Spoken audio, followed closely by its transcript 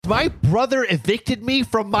My brother evicted me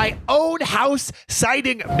from my own house,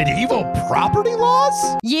 citing medieval property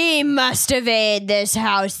laws? Ye must evade this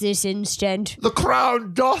house this instant. The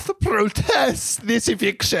crown doth protest this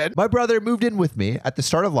eviction. My brother moved in with me at the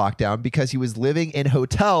start of lockdown because he was living in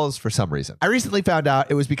hotels for some reason. I recently found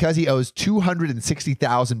out it was because he owes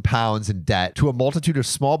 £260,000 in debt to a multitude of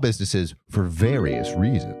small businesses for various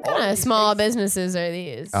reasons. What kind of small businesses are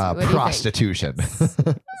these? What do you think? Prostitution.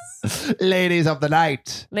 Ladies of the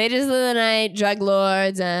night. Ladies of the night, drug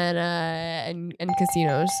lords, and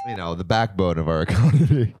casinos. You know, the backbone of our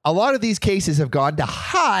economy. A lot of these cases have gone to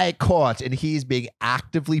high court, and he's being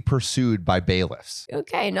actively pursued by bailiffs.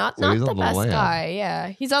 Okay, not So he's the on the best lam. guy. Yeah,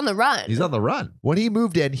 he's on the run. He's on the run. When he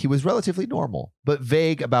moved in, he was relatively normal, but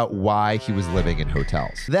vague about why he was living in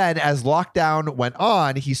hotels. Then, as lockdown went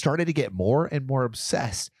on, he started to get more and more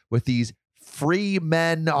obsessed with these free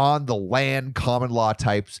men on the land common law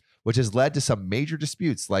types, which has led to some major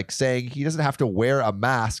disputes, like saying he doesn't have to wear a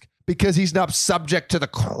mask because he's not subject to the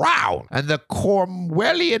crown and the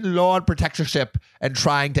Cromwellian Lord Protectorship, and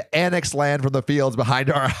trying to annex land from the fields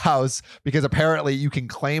behind our house because apparently you can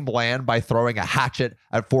claim land by throwing a hatchet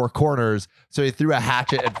at four corners. So he threw a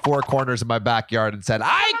hatchet at four corners in my backyard and said,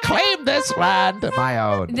 I claim this land my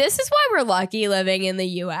own. This is why we're lucky living in the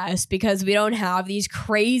U.S. because we don't have these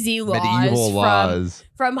crazy Medieval laws.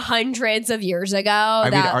 from hundreds of years ago.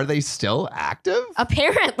 I mean, are they still active?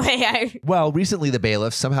 Apparently, Well, recently the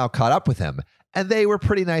bailiffs somehow caught up with him, and they were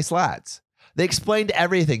pretty nice lads. They explained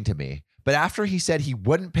everything to me, but after he said he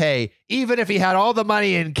wouldn't pay, even if he had all the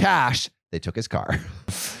money in cash, they took his car.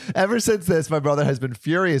 Ever since this, my brother has been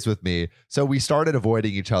furious with me, so we started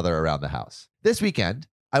avoiding each other around the house. This weekend,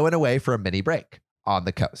 I went away for a mini break on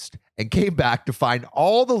the coast and came back to find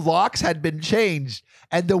all the locks had been changed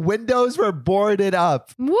and the windows were boarded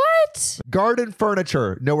up. what? Garden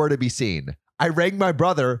furniture nowhere to be seen. I rang my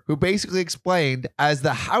brother, who basically explained as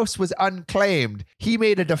the house was unclaimed, he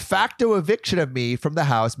made a de facto eviction of me from the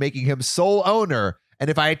house, making him sole owner. And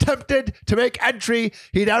if I attempted to make entry,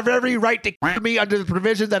 he'd have every right to keep me under the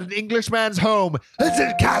provisions that an Englishman's home is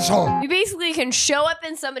a castle. You basically can show up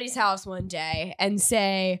in somebody's house one day and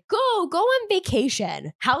say, go on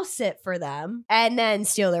vacation, house sit for them, and then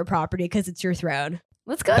steal their property because it's your throne.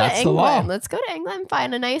 Let's go That's to the law. England. Let's go to England,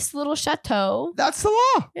 find a nice little chateau. That's the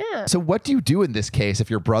law. Yeah. So what do you do in this case if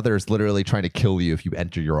your brother is literally trying to kill you if you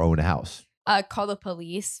enter your own house? Call the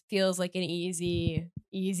police feels like an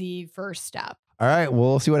easy first step. All right,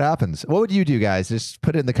 we'll see what happens. What would you do, guys? Just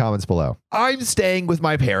put it in the comments below. I'm staying with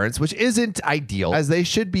my parents, which isn't ideal, as they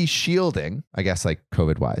should be shielding, I guess, like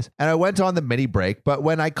COVID-wise. And I went on the mini break, but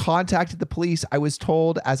when I contacted the police, I was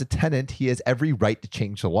told as a tenant, he has every right to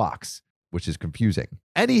change the locks, which is confusing.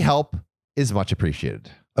 Any help is much appreciated.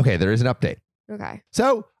 Okay, there is an update. Okay.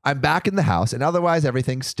 So I'm back in the house, and otherwise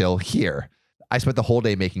everything's still here. I spent the whole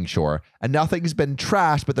day making sure, and nothing's been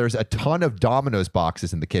trashed, but there's a ton of Domino's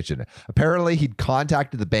boxes in the kitchen. Apparently, he'd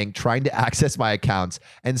contacted the bank trying to access my accounts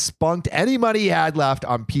and spunked any money he had left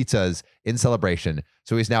on pizzas in celebration.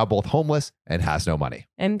 So he's now both homeless and has no money.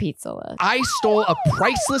 And pizza list. I stole a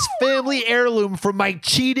priceless family heirloom from my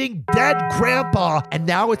cheating dead grandpa, and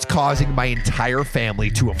now it's causing my entire family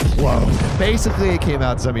to implode. Basically, it came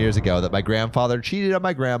out some years ago that my grandfather cheated on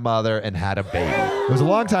my grandmother and had a baby. It was a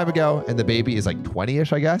long time ago, and the baby is like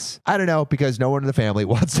 20-ish, I guess. I don't know, because no one in the family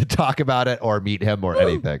wants to talk about it or meet him or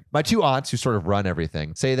anything. My two aunts, who sort of run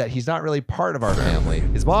everything, say that he's not really part of our family.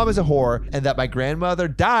 His mom is a whore, and that my grandmother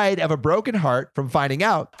died of a broken heart from finding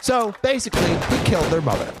out. So basically, he killed their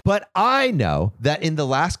mother. But I know that in the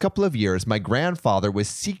last couple of years, my grandfather was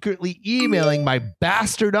secretly emailing my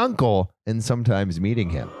bastard uncle and sometimes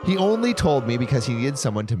meeting him. He only told me because he needed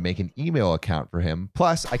someone to make an email account for him.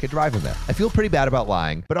 Plus, I could drive him there. I feel pretty bad about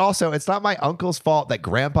lying, but also it's not my uncle's fault that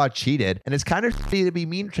grandpa cheated, and it's kind of shitty to be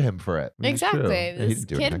mean to him for it. Exactly. Yeah, he This didn't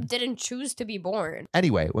do kid anything. didn't choose to be born.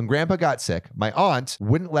 Anyway, when grandpa got sick, my aunt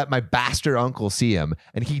wouldn't let my bastard uncle see him,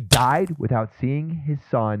 and he died without seeing his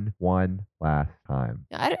son one last time.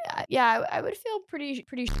 I would feel pretty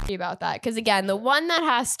shitty about that. Because again, the one that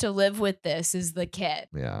has to live with this is the kid.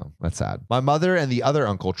 Yeah, that's sad. My mother and the other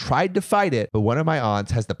uncle tried to fight it, but one of my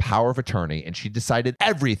aunts has the power of attorney and she decided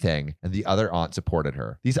everything, and the other aunt supported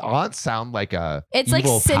her. These aunts sound like a It's like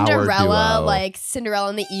evil power Cinderella, duo. like Cinderella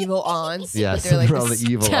and the evil aunts. Yeah, but they're like Cinderella and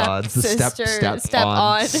the evil aunts, the step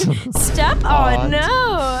on. aunts. Step on,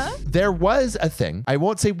 no. There was a thing. I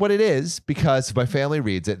won't say what it is because if my family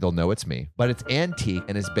reads it, they'll know it's me. but it's antique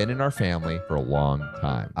and has been in our family for a long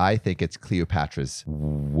time. I think it's Cleopatra's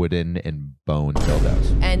wooden and bone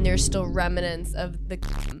dildos. And there's still remnants of the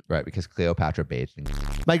Right, because Cleopatra bathed in.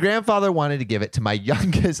 My grandfather wanted to give it to my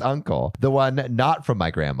youngest uncle, the one not from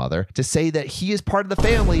my grandmother, to say that he is part of the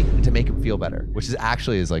family and to make him feel better, which is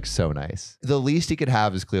actually like so nice. The least he could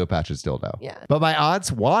have is Cleopatra's dildo. Yeah. But my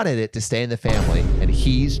aunts wanted it to stay in the family, and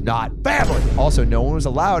he's not family. Also, no one was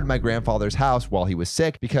allowed in my grandfather's house while he was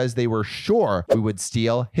sick because they were sure we would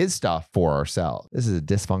steal his stuff for ourselves. This is a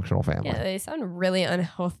dysfunctional family. Yeah, they sound really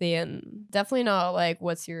unhealthy and definitely not like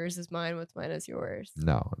what's yours is mine, what's mine is yours.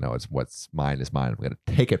 No, it's what's mine is mine. I'm going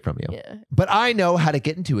to take it from you. Yeah. But I know how to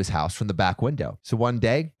get into his house from the back window. So one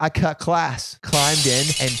day I cut class, climbed in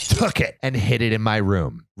and took it and hid it in my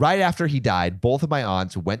room. Right after he died, both of my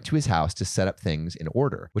aunts went to his house to set up things in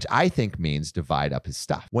order, which I think means divide up his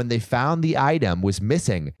stuff. When they found the item was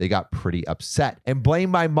missing, they got pretty upset and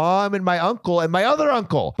blamed my mom and my uncle and my other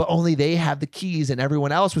uncle. But only they had the keys and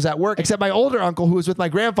everyone else was at work except my older uncle who was with my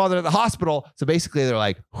grandfather at the hospital. So basically they're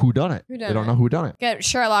like, who done it? They don't know who done it. Get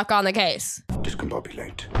Sherlock on the case.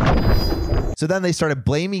 Discombobulate. So then they started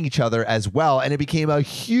blaming each other as well, and it became a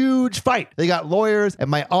huge fight. They got lawyers, and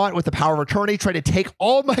my aunt with the power of attorney tried to take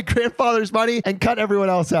all my grandfather's money and cut everyone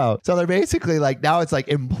else out. So they're basically like, now it's like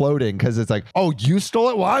imploding because it's like, oh, you stole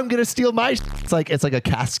it? Well, I'm going to steal my It's like a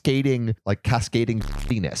cascading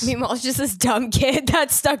shittiness. Meanwhile, it's just this dumb kid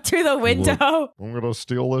that stuck through the window. I'm going to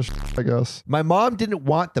steal this, I guess. My mom didn't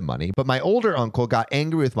want the money, but my older uncle got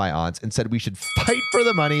angry with my aunts and said we should fight for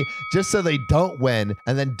the money just so they don't win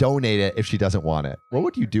and then donate it if she doesn't want it. What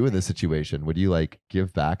would you do in this situation? Would you like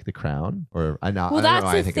give back the crown? Or I don't know. That's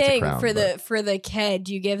I the think it's a thing crown, for the kid.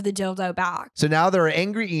 You give the dildo back. So now there are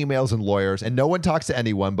angry emails and lawyers, and no one talks to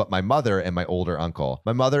anyone but my mother and my older uncle.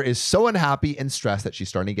 My mother is so unhappy and stressed that she's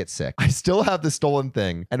starting to get sick. I still have the stolen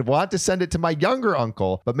thing and want to send it to my younger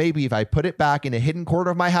uncle, but maybe if I put it back in a hidden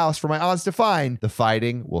corner of my house for my aunts to find, the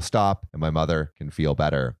fighting will stop and my mother can feel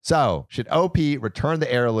better. So should OP return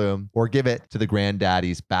the heirloom or give it to the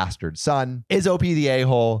granddaddy's bastard son? Is OP the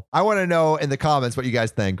a-hole? I want to know in the comments what you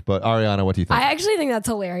guys think, but Ariana, what do you think? I actually think that's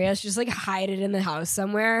hilarious. Just like hide it in the house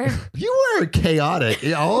somewhere. You were chaotic.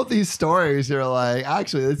 In all of these stories, you're like,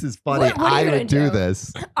 actually, this is funny. What are you I would do gonna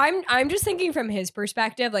this. I'm just thinking from his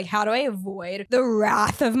perspective, like how do I avoid the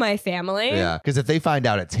wrath of my family? Yeah, because if they find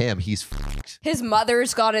out it's him, he's fucked. His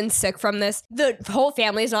mother's gotten sick from this. The whole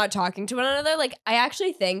family's not talking to one another. Like, I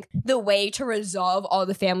actually think the way to resolve all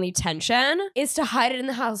the family tension is to hide it in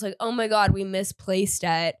the house. Like, oh my God, we misplaced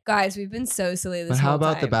it. Guys, we've been so silly this But how whole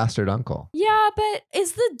about time. the bastard uncle? Yeah, but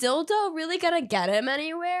is the dildo really gonna get him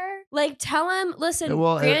anywhere? Like, tell him, listen,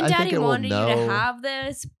 Well, I think granddaddy it will wanted you know. to have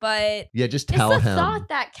this, but Yeah, just it's tell the him. thought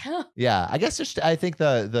that counts. Yeah, I guess I think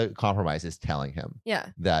the compromise is telling him Yeah,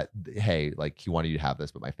 that, hey, like he wanted you to have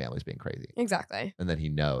this, but my family's being crazy. exactly. And then he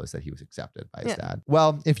knows that he was accepted by his Yeah. dad.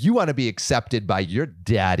 Well, if you want to be accepted by your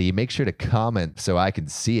daddy, make sure to comment so I can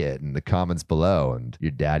see it in the comments below. And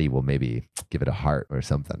your daddy will maybe give it a heart or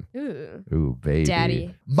something. Ooh. Ooh, baby.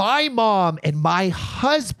 Daddy. My mom and my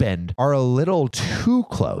husband are a little too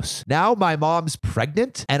close. Now my mom's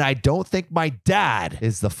pregnant, and I don't think my dad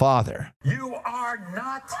is the father. You are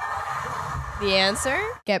not. The answer?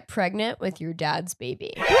 Get pregnant with your dad's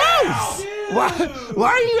baby. Why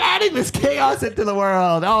are you adding this chaos into the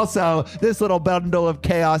world? Also, this little bundle of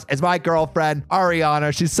chaos is my girlfriend,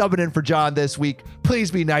 Ariana. She's subbing in for John this week.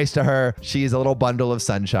 Please be nice to her. She's a little bundle of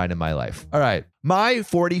sunshine in my life. All right. My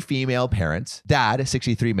 40 female parents, dad,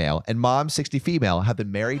 63 male, and mom, 60 female, have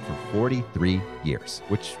been married for 43 years,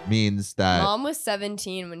 which means that Mom was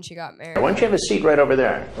 17 when she got married. Why don't you have a seat right over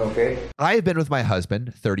there? Okay. I have been with my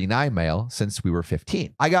husband, 39 male, since we were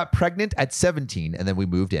 15. I got pregnant at 17 and then we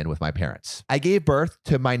moved in with my parents. I gave birth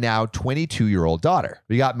to my now 22-year-old daughter.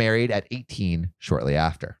 We got married at 18 shortly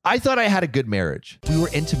after. I thought I had a good marriage. We were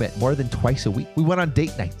intimate more than twice a week. We went on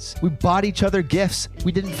date nights. We bought each other gifts.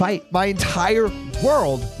 We didn't fight. My entire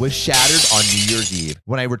world was shattered on New Year's Eve.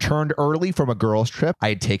 When I returned early from a girls' trip I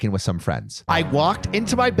had taken with some friends. I walked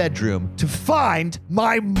into my bedroom to find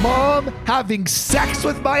my mom having sex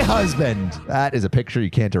with my husband. That is a picture you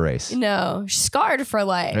can't erase. No, scarred for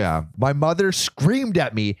life. Yeah. My mother screamed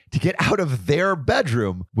at me to get out of their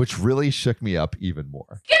bedroom, which really shook me up even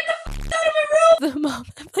more. The mom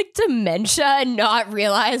have like dementia and not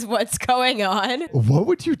realize what's going on. What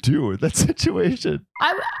would you do in that situation?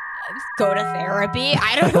 go to therapy.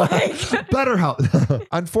 I don't know. BetterHelp.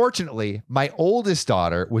 Unfortunately, my oldest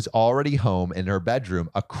daughter was already home in her bedroom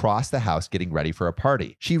across the house getting ready for a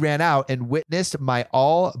party. She ran out and witnessed my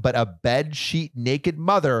all but a bed sheet naked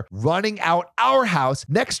mother running out our house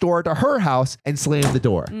next door to her house and slammed the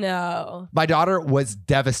door. No. My daughter was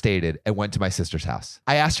devastated and went to my sister's house.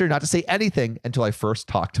 I asked her not to say anything until I first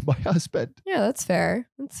talked to my husband. Yeah, that's fair.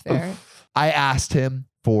 That's fair. I asked him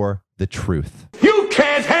for the truth. You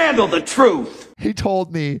can't handle the truth. He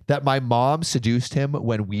told me that my mom seduced him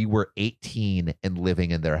when we were 18 and living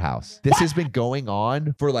in their house. This has been going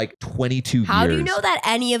on for like 22 years. How do you know that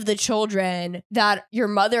any of the children that your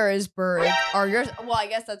mother has birthed are yours? Well, I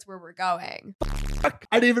guess that's where we're going.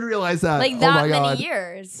 I didn't even realize that. Like Oh that my many God.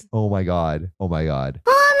 years. Oh my God. Oh my God.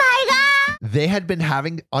 Oh my God. They had been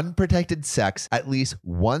having unprotected sex at least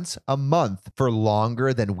once a month for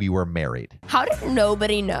longer than we were married. How did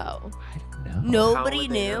nobody know? Nobody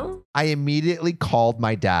knew? I immediately called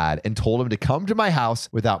my dad and told him to come to my house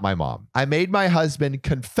without my mom. I made my husband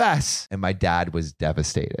confess, and my dad was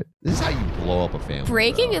devastated. This is how you blow up a family.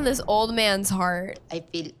 Breaking bro. in this old man's heart. I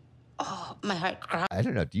feel, oh, my heart cries. I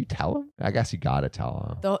don't know. Do you tell him? I guess you gotta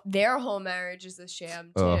tell him. Their whole marriage is a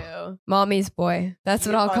sham too. Ugh. Mommy's boy. That's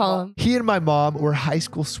what I'll call him. He and my mom were high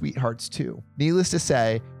school sweethearts too. Needless to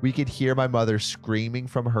say, we could hear my mother screaming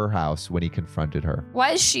from her house when he confronted her.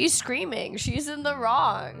 Why is she screaming? She's in the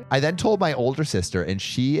wrong. I then told my older sister, and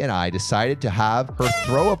she and I decided to have her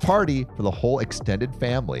throw a party for the whole extended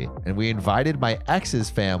family, and we invited my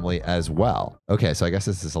ex's family as well. Okay, so I guess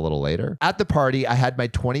this is a little later. At the party, I had my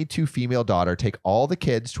 22 female daughter take all the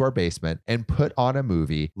kids to our basement and put on a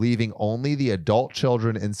movie, leaving only the adult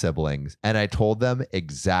children and siblings, and I told them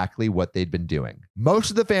exactly what they'd been doing.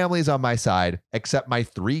 Most of the family is on my side, except my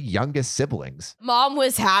 3 youngest siblings. Mom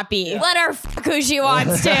was happy. Let her fuck who she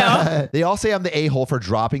wants to. They all say I'm the a-hole for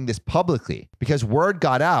dropping this publicly because word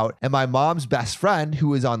got out, and my mom's best friend,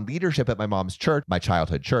 who is on leadership at my mom's church, my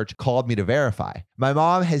childhood church, called me to verify. My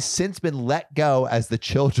mom has since been let go as the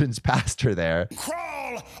children's pastor there.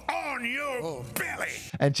 Crawl on your belly.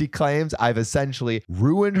 And she claims I've essentially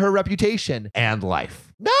ruined her reputation and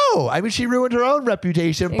life. No, I mean, she ruined her own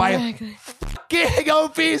reputation by Exactly. fucking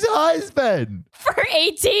Opie's husband. For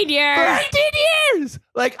 18 years. For 18 years.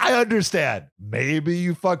 Like, I understand. Maybe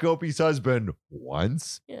you fuck Opie's husband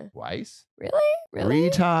once, Yeah. twice, Really? 3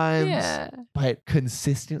 times, Yeah. but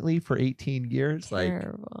consistently for 18 years. Like,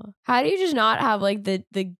 Terrible. How do you just not have like the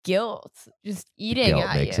guilt just eating guilt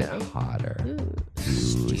at makes you? it hotter. Ooh.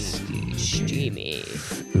 Ooh, Steamy.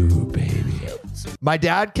 Ooh, baby. My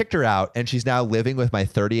dad kicked her out, and she's now living with my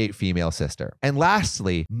 38 female sister. And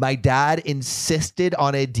lastly, my dad insisted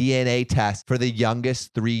on a DNA test for the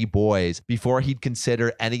youngest 3 boys before he'd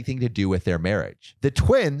consider anything to do with their marriage. The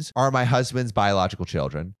twins are my husband's biological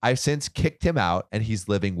children. I've since kicked him out, and he's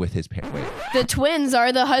living with his parents. Wait. The twins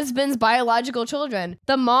are the husband's biological children.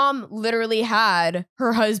 The mom literally had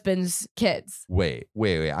her husband's kids. Wait.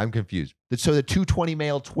 I'm confused. So the 220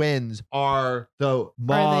 male twins are the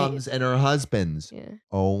mom's and her husband's. Yeah.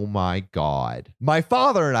 Oh my God. My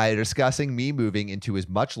father and I are discussing me moving into his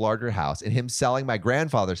much larger house and him selling my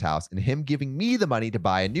grandfather's house and him giving me the money to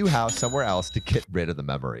buy a new house somewhere else to get rid of the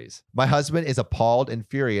memories. My husband is appalled and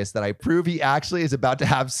furious that I prove he actually is about to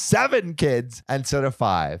have 7 kids instead of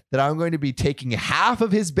 5, that I'm going to be taking half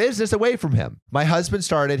of his business away from him. My husband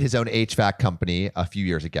started his own HVAC company a few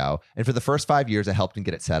years ago, and for the first 5 years, I helped him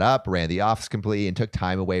get it set up, ran the office completely, and took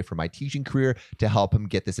time away from my teaching career to help him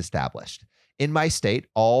get this established. In my state,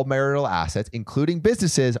 all marital assets, including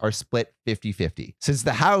businesses, are split 50-50. Since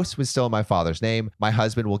the house was still in my father's name, my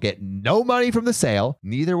husband will get no money from the sale,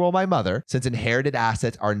 neither will my mother, since inherited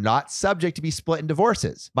assets are not subject to be split in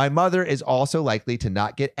divorces. My mother is also likely to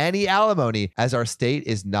not get any alimony, as our state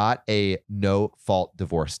is not a no-fault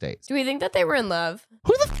divorce state. Do we think that they were in love?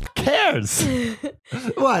 Who the f cares?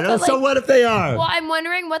 What? But, So like, what if they are? Well, I'm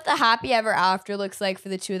wondering what the happy ever after looks like for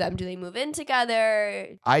the two of them. Do they move in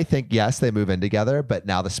together? I think, yes, they move in together, but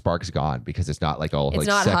now the spark's gone because it's not like all It's like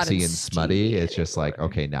not hot sexy and and smutty. steamy It's just like, anymore.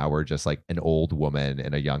 okay, now we're just like an old woman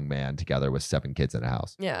and a young man together with 7 kids in a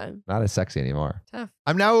house. Yeah. Not as sexy anymore. Tough.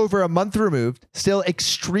 I'm now over a month removed, still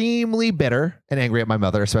extremely bitter and angry at my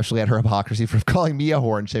mother, especially at her hypocrisy for calling me a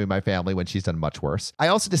whore and shaming my family when she's done much worse. I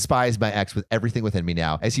also despise my ex with everything within me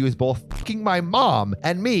now, as he was both fucking my mom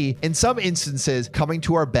and me, in some instances coming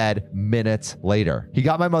to our bed minutes later. He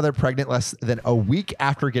got my mother pregnant less than a week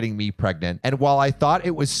after getting me pregnant, and while I thought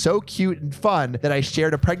it was so cute and fun that I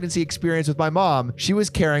shared a pregnancy experience with my mom, she was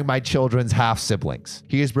carrying my children's half siblings.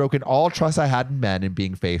 He has broken all trust I had in men and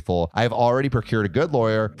being faithful. I have already procured a good lawyer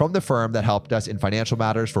lawyer from the firm that helped us in financial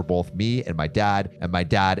matters for both me and my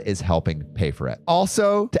dad is helping pay for it.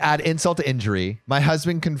 Also, to add insult to injury, my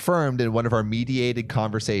husband confirmed in one of our mediated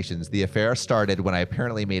conversations the affair started when I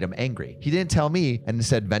apparently made him angry. He didn't tell me and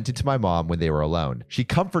instead vented to my mom when they were alone. She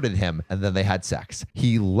comforted him and then they had sex.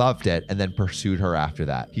 He loved it and then pursued her after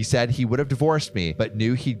that. He said he would have divorced me, but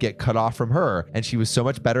knew he'd get cut off from her and she was so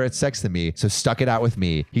much better at sex than me, so stuck it out with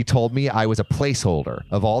me. He told me I was a placeholder.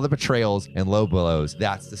 Of all the betrayals and low blows,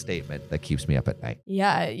 that's the statement that keeps me up at night.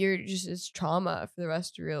 Yeah, it's trauma for the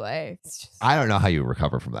rest of your life. I don't know how you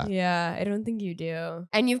recover from that. Yeah, I don't think you do.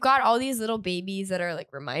 And you've got all these little babies that are like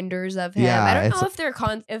reminders of him. Yeah, I don't know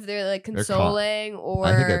if they're like consoling or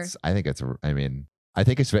I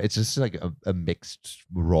think it's just like a mixed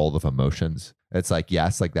role of emotions. It's like,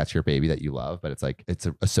 yes, like that's your baby that you love, but it's like it's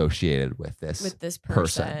associated with this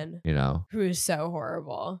person, you know, who is so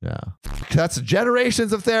horrible. Yeah. That's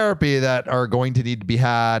generations of therapy that are going to need to be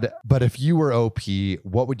had. But if you were OP,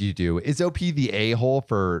 what would you do? Is OP the a-hole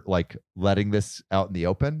for like letting this out in the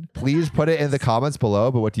open? Please put it in the comments below.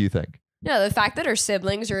 But what do you think? No, the fact that her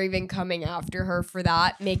siblings are even coming after her for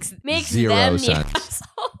that makes Zero them sense. the assholes.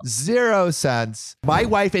 0 cents. My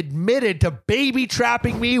wife admitted to baby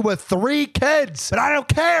trapping me with 3 kids, but I don't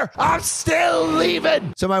care. I'm still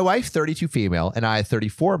leaving. So my wife, 32 female, and I,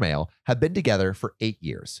 34 male, have been together for 8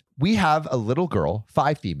 years. We have a little girl,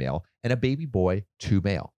 5 female, and a baby boy, 2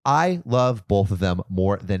 male. I love both of them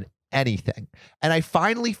more than anything. And I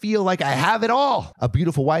finally feel like I have it all. A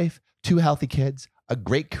beautiful wife, 2 healthy kids, a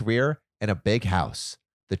great career, and a big house.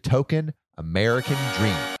 The token American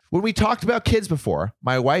dream. When we talked about kids before,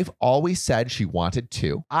 my wife always said she wanted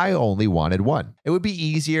 2. I only wanted 1. It would be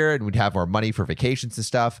easier and we'd have more money for vacations and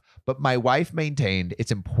stuff, but my wife maintained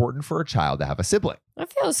it's important for a child to have a sibling.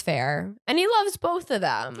 That feels fair. And he loves both of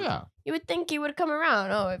them. Yeah. You would think he would come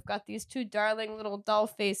around. Oh, I've got these 2 darling little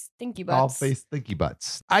doll-faced thinky butts. Doll-faced thinky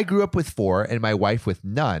butts. I grew up with 4 and my wife with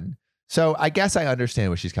none. So I guess I understand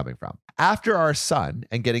where she's coming from. After our son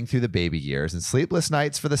and getting through the baby years and sleepless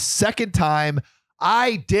nights for the second time,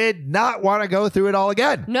 I did not want to go through it all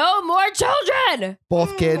again. No more children.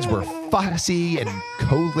 Both kids were fussy and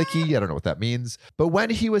colicky. I don't know what that means. But when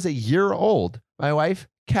he was a year old, my wife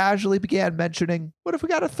casually began mentioning, what if we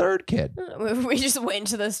got a 3rd kid? We just went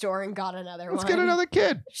to the store and got another one. Let's get another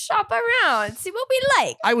kid. Shop around, see what we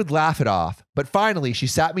like. I would laugh it off, but finally she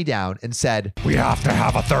sat me down and said, we have to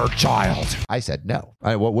have a 3rd child. I said no.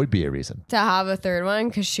 What would be a reason? To have a 3rd one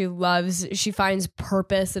because she finds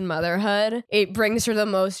purpose in motherhood. It brings her the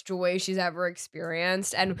most joy she's ever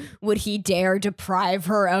experienced. And would he dare deprive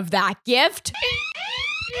her of that gift?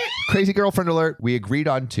 Crazy girlfriend alert. We agreed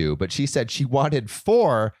on 2, but she said she wanted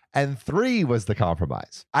 4 and 3 was the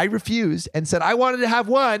compromise. I refused and said I wanted to have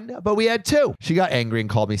 1, but we had 2. She got angry and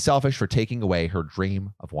called me selfish for taking away her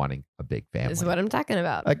dream of wanting a big family. This is what I'm talking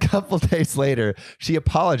about. A couple days later, she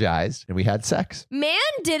apologized and we had sex. Man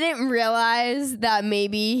didn't realize that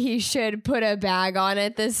maybe he should put a bag on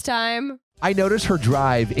it this time. I noticed her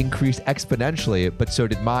drive increased exponentially, but so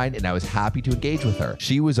did mine, and I was happy to engage with her.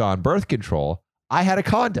 She was on birth control. I had a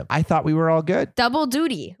condom. I thought we were all good. Double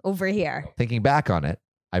duty over here. Thinking back on it,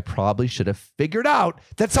 I probably should have figured out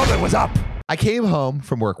that something was up. I came home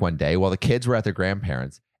from work one day while the kids were at their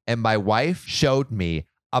grandparents', and my wife showed me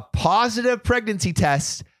a positive pregnancy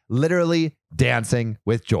test, literally dancing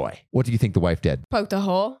with joy. What do you think the wife did? Poked a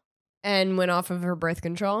hole and went off of her birth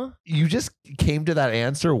control. You just came to that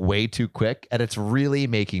answer way too quick, and it's really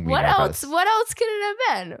making me nervous. What else could it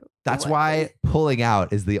have been? That's why pulling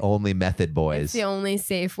out is the only method, boys. It's the only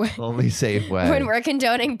safe way. Only safe way. When we're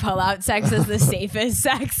condoning pull-out sex as the safest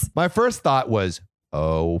sex. My first thought was,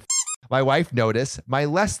 my wife noticed my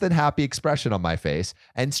less than happy expression on my face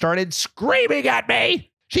and started screaming at me.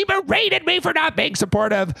 She berated me for not being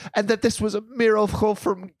supportive and that this was a miracle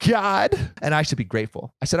from God and I should be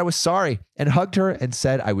grateful. I said I was sorry and hugged her and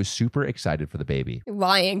said I was super excited for the baby.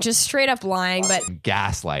 Lying, just straight up lying, but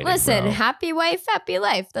gaslighting. Listen, bro. Happy wife, happy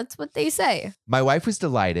life. That's what they say. My wife was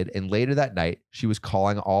delighted, and later that night, she was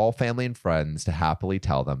calling all family and friends to happily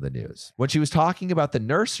tell them the news. When she was talking about the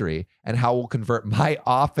nursery and how we'll convert my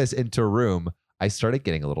office into a room, I started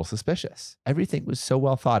getting a little suspicious. Everything was so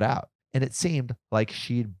well thought out. And it seemed like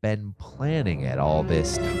she'd been planning it all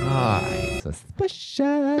this time.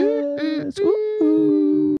 Suspicious.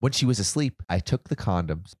 Ooh. When she was asleep, I took the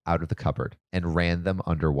condoms out of the cupboard and ran them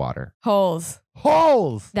underwater. Holes.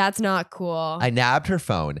 That's not cool. I nabbed her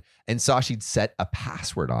phone and saw she'd set a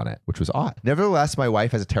password on it, which was odd. Nevertheless, my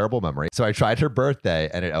wife has a terrible memory, so I tried her birthday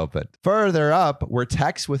and it opened. Further up were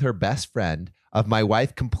texts with her best friend of my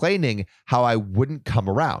wife complaining how I wouldn't come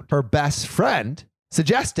around. Her best friend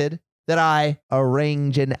suggested that I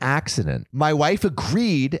arrange an accident. My wife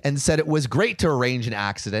agreed and said it was great to arrange an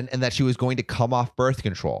accident and that she was going to come off birth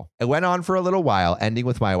control. It went on for a little while, ending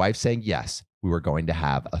with my wife saying yes, we were going to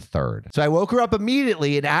have a third. So I woke her up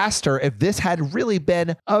immediately and asked her if this had really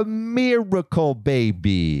been a miracle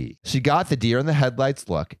baby. She got the deer in the headlights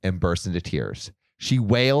look and burst into tears. She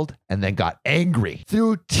wailed and then got angry.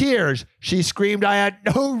 Through tears, she screamed I had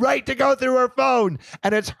no right to go through her phone,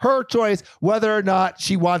 and it's her choice whether or not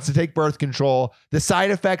she wants to take birth control. The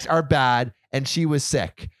side effects are bad, and she was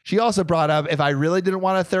sick. She also brought up if I really didn't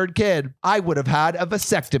want a third kid, I would have had a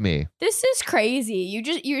vasectomy. This is crazy.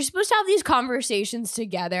 You're supposed to have these conversations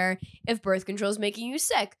together. If birth control is making you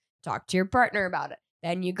sick, talk to your partner about it.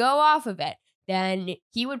 Then you go off of it. Then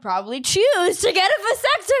he would probably choose to get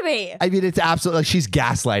a vasectomy. I mean, it's absolutely like she's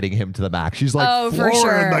gaslighting him to the max. She's like, oh, for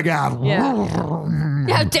sure. The gas.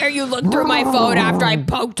 Yeah. How dare you look through my phone after I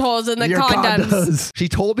poked holes in the condoms? She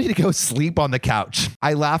told me to go sleep on the couch.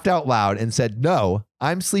 I laughed out loud and said, no,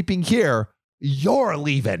 I'm sleeping here. You're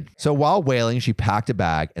leaving. So while wailing, she packed a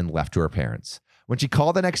bag and left to her parents. When she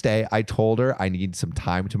called the next day, I told her I need some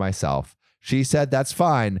time to myself. She said, that's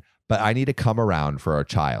fine, but I need to come around for our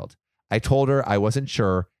child. I told her I wasn't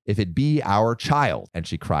sure if it'd be our child, and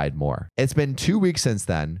she cried more. It's been 2 weeks since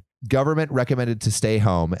then. Government recommended to stay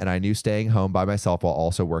home, and I knew staying home by myself while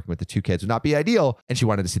also working with the 2 kids would not be ideal, and she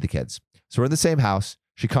wanted to see the kids. So we're in the same house.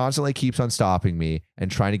 She constantly keeps on stopping me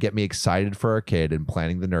and trying to get me excited for our kid and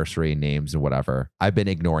planning the nursery names and whatever. I've been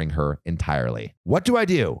ignoring her entirely. What do I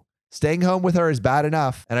do? Staying home with her is bad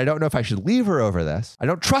enough, and I don't know if I should leave her over this. I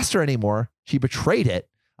don't trust her anymore. She betrayed it.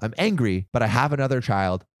 I'm angry, but I have another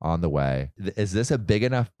child on the way. Is this a big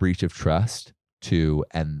enough breach of trust to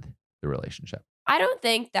end the relationship? I don't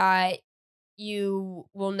think that you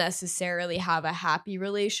will necessarily have a happy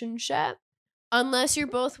relationship unless you're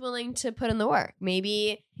both willing to put in the work.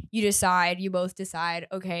 Maybe you both decide,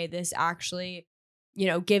 okay, this actually,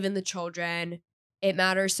 given the children, it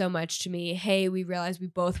matters so much to me. Hey, we realized we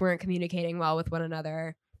both weren't communicating well with one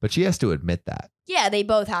another. But she has to admit that. Yeah, they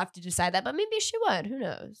both have to decide that, but maybe she would. Who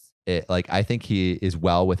knows? I think he is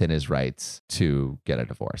well within his rights to get a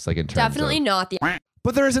divorce. Like in terms Definitely of, not the.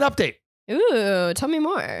 But there is an update. Ooh, tell me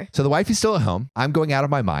more. So the wife is still at home. I'm going out of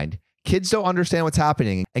my mind. Kids don't understand what's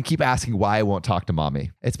happening and keep asking why I won't talk to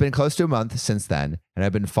mommy. It's been close to a month since then, and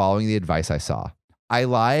I've been following the advice I saw. I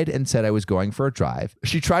lied and said I was going for a drive.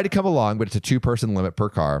 She tried to come along, but it's a 2-person limit per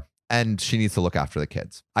car, and she needs to look after the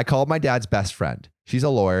kids. I called my dad's best friend. She's a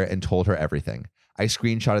lawyer and told her everything. I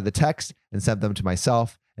screenshotted the text and sent them to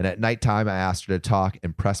myself. And at nighttime, I asked her to talk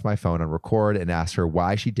and pressed my phone on record and asked her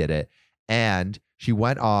why she did it. And she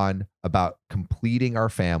went on about completing our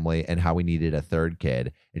family and how we needed a third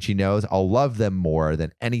kid. And she knows I'll love them more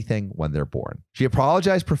than anything when they're born. She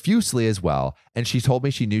apologized profusely as well. And she told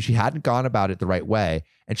me she knew she hadn't gone about it the right way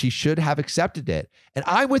and she should have accepted it. And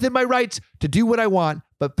I'm within my rights to do what I want,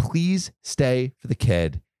 but please stay for the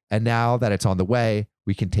kid. And now that it's on the way,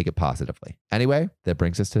 we can take it positively. Anyway, that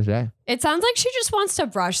brings us to today. It sounds like she just wants to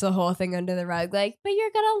brush the whole thing under the rug. Like, but you're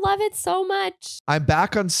going to love it so much. I'm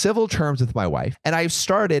back on civil terms with my wife, and I've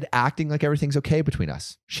started acting like everything's okay between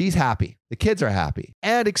us. She's happy. The kids are happy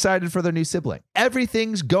and excited for their new sibling.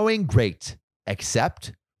 Everything's going great,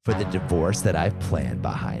 except for the divorce that I've planned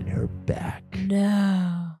behind her back.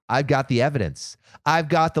 No. I've got the evidence. I've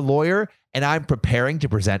got the lawyer, and I'm preparing to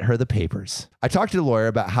present her the papers. I talked to the lawyer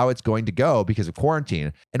about how it's going to go because of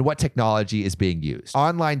quarantine and what technology is being used.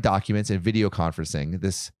 Online documents and video conferencing,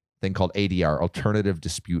 this thing called ADR, Alternative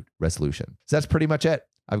Dispute Resolution. So that's pretty much it.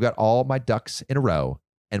 I've got all my ducks in a row,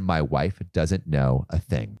 and my wife doesn't know a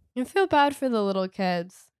thing. I feel bad for the little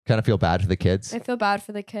kids. Kind of feel bad for the kids. I feel bad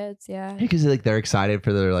for the kids, yeah. Because they're excited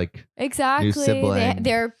for their exactly. new sibling.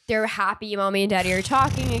 They're happy mommy and daddy are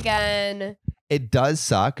talking again. It does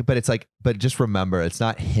suck, but but just remember, it's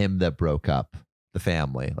not him that broke up the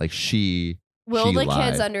family. She will the lied.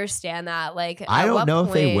 kids understand that? I don't know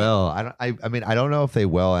if they will. I mean, I don't know if they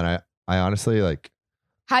will, and I honestly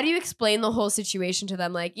How do you explain the whole situation to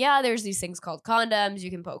them? Yeah, there's these things called condoms. You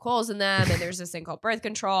can poke holes in them. And there's this thing called birth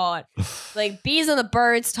control. And, bees and the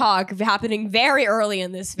birds talk happening very early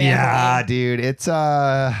in this family. Yeah, dude. It's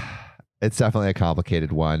definitely a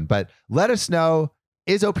complicated one. But let us know,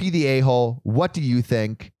 is OP the a-hole? What do you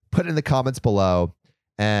think? Put it in the comments below.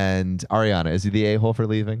 And Ariana, is he the a-hole for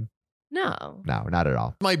leaving? No. No, not at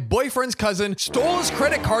all. My boyfriend's cousin stole his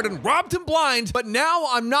credit card and robbed him blind, but now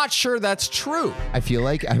I'm not sure that's true. I feel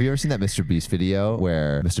like, have you ever seen that Mr. Beast video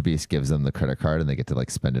where Mr. Beast gives them the credit card and they get to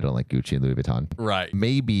like spend it on like Gucci and Louis Vuitton? Right.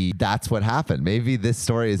 Maybe that's what happened. Maybe this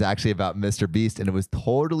story is actually about Mr. Beast and it was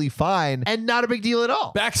totally fine and not a big deal at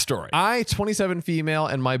all. Backstory. I, 27 female,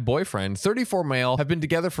 and my boyfriend, 34 male, have been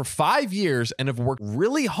together for 5 years and have worked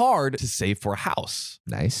really hard to save for a house.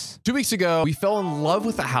 Nice. 2 weeks ago, we fell in love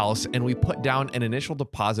with the house and we put down an initial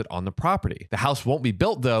deposit on the property. The house won't be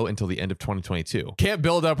built though until the end of 2022. Can't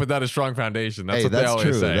build up without a strong foundation. That's what they always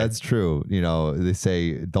true. say. That's true. You know, they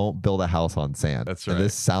say don't build a house on sand. That's And right.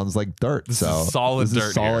 this sounds like dirt. This so is solid this dirt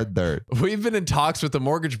is solid dirt. We've been in talks with the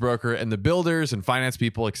mortgage broker and the builders and finance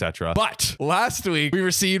people, etc. But last week, we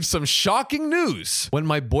received some shocking news when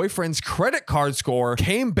my boyfriend's credit card score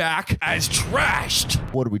came back as trashed.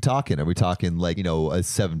 What are we talking? Are we talking like, you know, a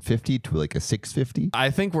 750 to like a 650? I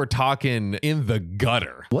think we're talking in the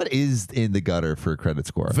gutter. What is in the gutter for a credit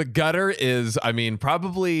score? The gutter is, I mean,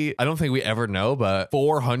 probably, I don't think we ever know, but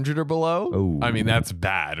 400 or below. Ooh. I mean, that's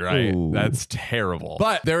bad, right? Ooh. That's terrible.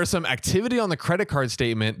 But there was some activity on the credit card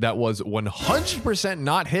statement that was 100%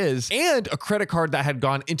 not his and a credit card that had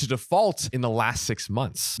gone into default in the last 6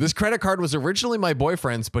 months. This credit card was originally my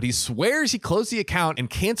boyfriend's, but he swears he closed the account and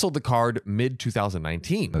canceled the card mid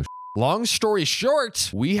 2019. Oh, Long story short,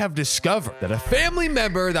 we have discovered that a family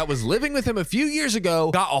member that was living with him a few years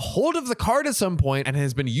ago got a hold of the card at some point and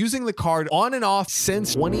has been using the card on and off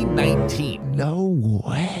since 2019. No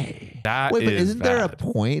way. That Wait, but is isn't there a bad.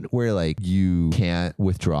 point where like you can't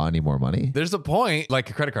withdraw any more money? There's a point, like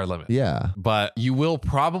a credit card limit. Yeah. But you will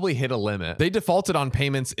probably hit a limit. They defaulted on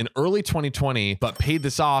payments in early 2020, but paid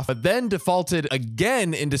this off, but then defaulted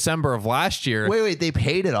again in December of last year. Wait, they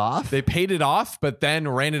paid it off? They paid it off, but then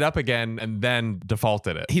ran it up again and then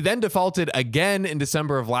defaulted it. He then defaulted again in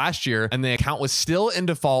December of last year, and the account was still in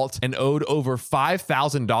default and owed over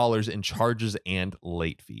 $5,000 in charges and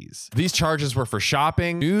late fees. These charges were for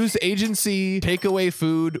shopping, news agency, takeaway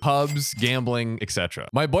food, pubs, gambling, etc.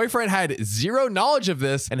 My boyfriend had zero knowledge of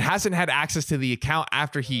this and hasn't had access to the account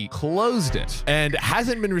after he closed it and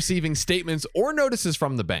hasn't been receiving statements or notices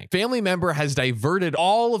from the bank. Family member has diverted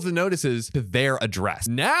all of the notices to their address.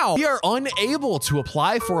 Now we are unable to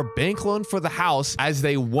apply for a bank loan for the house as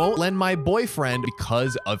they won't lend my boyfriend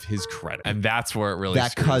because of his credit. And that's where it really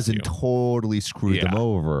that screws cousin you. totally screwed them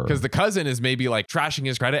over. Because the cousin is maybe like trashing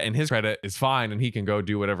his credit and his credit is fine and he can go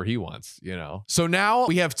do whatever he wants, you know? So now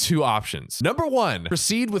we have 2 options. Number 1,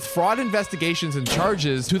 proceed with fraud investigations and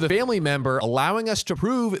charges to the family member, allowing us to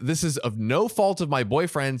prove this is of no fault of my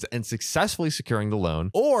boyfriend's and successfully securing the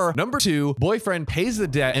loan. Or number 2, boyfriend pays the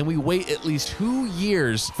debt and we wait at least 2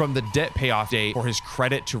 years from the debt payoff date for his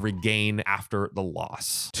credit to regain after the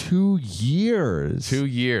loss. 2 years. 2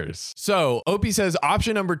 years. So Opie says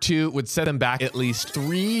option number 2 would set them back at least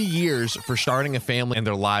 3 years for starting a family and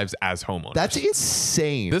their lives as homeowners. That's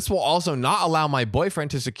insane. This will also not allow my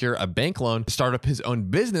boyfriend to secure a bank loan to start up his own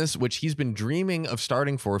business, which he's been dreaming of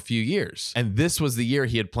starting for a few years. And this was the year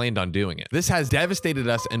he had planned on doing it. This has devastated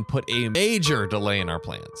us and put a major delay in our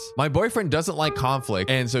plans. My boyfriend doesn't like conflict,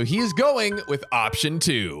 and so he is going with option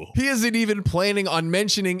 2. He isn't even planning on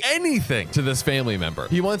mentioning anything to this family member.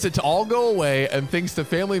 He wants it to all go away and thinks the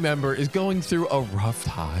family member is going through a rough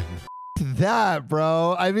time. that,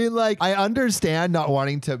 bro. I mean, like, I understand not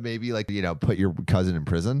wanting to maybe, like, you know, put your cousin in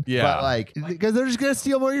prison. Yeah. But, like, because they're just going to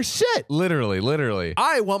steal more of your shit. Literally.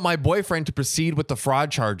 I want my boyfriend to proceed with the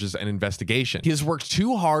fraud charges and investigation. He has worked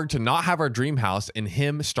too hard to not have our dream house and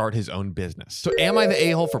him start his own business. So am I the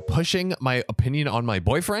a-hole for pushing my opinion on my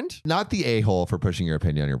boyfriend? Not the a-hole for pushing your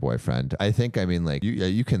opinion on your boyfriend. I think, I mean, like,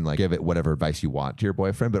 you can, like, give it whatever advice you want to your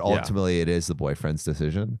boyfriend, but ultimately it is the boyfriend's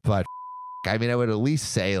decision. But I mean, I would at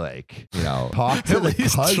least say, like, you know, talk to At the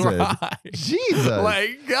least cousin. try. Jesus.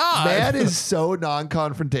 Like, God. Man is so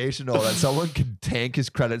non-confrontational that someone can tank his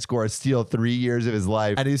credit score, steal 3 years of his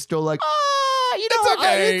life, and he's still like, you know, It's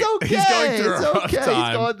okay. It's okay. He's going through it's a rough okay. time.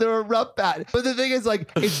 He's going through a rough patch. But the thing is, like,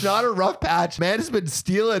 it's not a rough patch. Man has been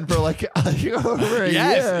stealing for like over a year.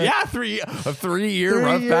 Yeah, 3-year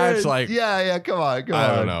rough patch. Like, yeah, come on.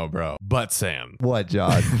 I don't know, bro. But Sam, What,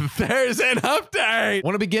 John? there's an update. I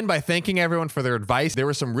want to begin by thanking everyone for their advice. There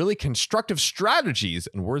were some really constructive strategies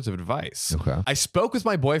and words of advice. Okay. I spoke with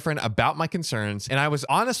my boyfriend about my concerns, and I was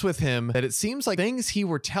honest with him that it seems like things he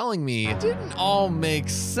were telling me didn't all make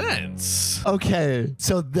sense. Okay,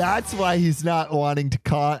 so that's why he's not wanting to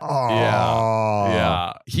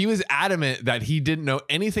Yeah. He was adamant that he didn't know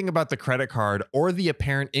anything about the credit card or the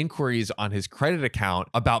apparent inquiries on his credit account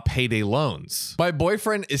about payday loans. My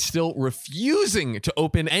boyfriend is still refusing to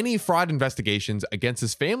open any fraud investigations against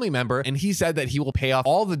his family member, and he said that he will pay off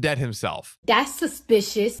all the debt himself. That's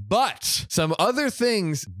suspicious. But some other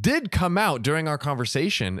things did come out during our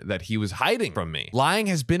conversation that he was hiding from me. Lying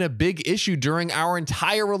has been a big issue during our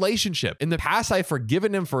entire relationship. In the past, I've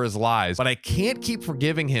forgiven him for his lies, but I can't keep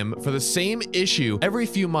forgiving him for the same issue every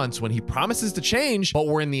few months when he promises to change, but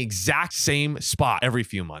we're in the exact same spot every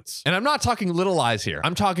few months. And I'm not talking little lies here.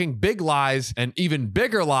 I'm talking big lies and even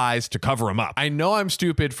bigger lies to cover him up. I know I'm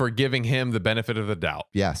stupid for giving him the benefit of the doubt.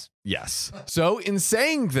 Yes. Yes. So in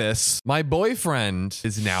saying this, my boyfriend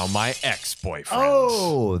is now my ex-boyfriend.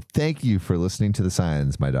 Oh, thank you for listening to the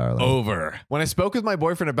signs, my darling. Over. When I spoke with my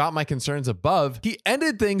boyfriend about my concerns above, he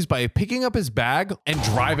ended things by picking up his bag and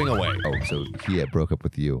driving away. Oh, so he broke up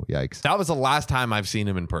with you. Yikes. That was the last time I've seen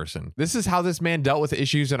him in person. This is how this man dealt with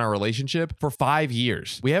issues in our relationship for 5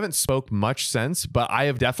 years. We haven't spoke much since, but I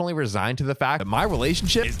have definitely resigned to the fact that my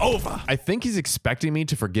relationship is over. I think he's expecting me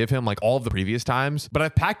to forgive him like all of the previous times, but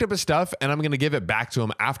I've packed up his stuff and I'm going to give it back to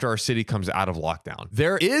him after our city comes out of lockdown.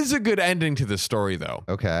 There is a good ending to this story though.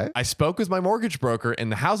 Okay. I spoke with my mortgage broker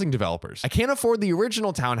and the housing developers. I can't afford the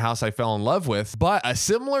original townhouse I fell in love with, but a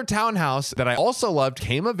similar townhouse that I also loved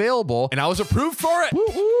came available and I was approved for it.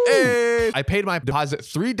 Hey. I paid my deposit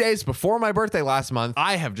 3 days before my birthday last month.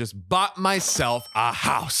 I have just bought myself a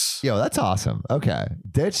house. Yo, that's awesome. Okay.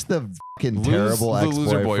 Ditch the fucking Lose terrible the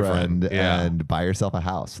loser ex-boyfriend boyfriend. Yeah. and buy yourself a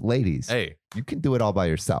house. Ladies, Hey, you can do it all by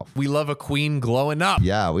yourself. we love a queen glowing up.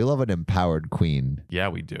 Yeah, we love an empowered queen. Yeah,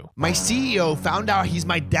 we do. My CEO found out he's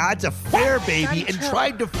my dad's affair baby and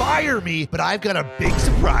tried to fire me, but I've got a big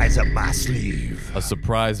surprise up my sleeve. A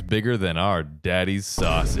surprise bigger than our daddy's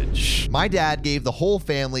sausage. My dad gave the whole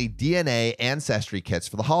family DNA ancestry kits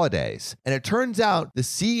for the holidays. And it turns out the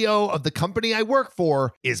CEO of the company I work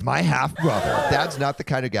for is my half brother. Dad's not the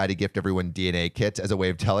kind of guy to gift everyone DNA kits as a way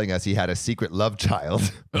of telling us he had a secret love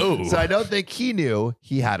child. Oh. So I don't think he knew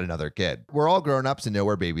he had another kid. We're all grown-ups and know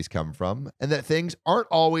where babies come from and that things aren't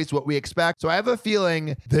always what we expect. So I have a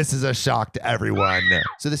feeling this is a shock to everyone.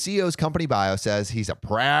 So the CEO's company bio says he's a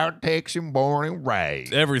proud Texan born and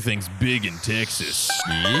raised, Everything's big in Texas.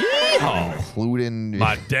 including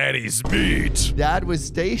My daddy's meat. Dad was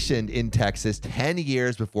stationed in Texas 10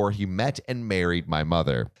 years before he met and married my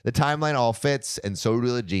mother. The timeline all fits, and so do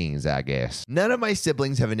the genes, I guess. None of my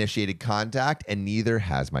siblings have initiated contact, and neither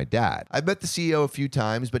has my dad. I've met the CEO a few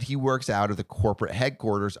times, but he works out of the corporate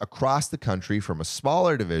headquarters across the country from a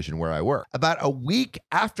smaller division where I work. About a week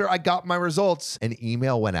after I got my results, an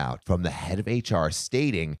email went out from the head of HR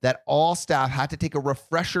stating that all staff had to take a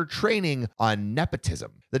refresher training on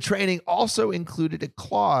nepotism. The training also included a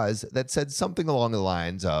clause that said something along the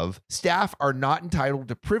lines of, staff are not entitled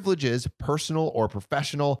to privileges, personal or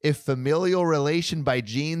professional, if familial relation by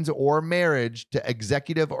genes or marriage to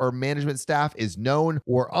executive or management staff is known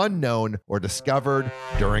or unknown or discovered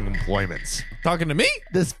during employments. Talking to me?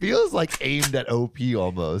 This feels like aimed at OP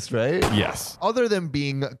almost, right? Yes. Other than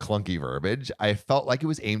being clunky verbiage, I felt like it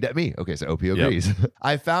was aimed at me. Okay, so OP agrees.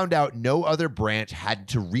 I found out no other branch had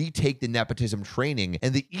to retake the nepotism training,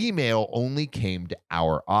 and the email only came to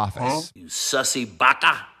our office. You sussy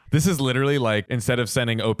baka. This is literally like, instead of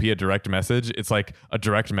sending OP a direct message, it's like a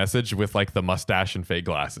direct message with like the mustache and fake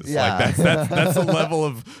glasses. Yeah. Like that's the level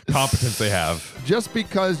of competence they have. Just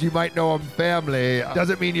because you might know I'm family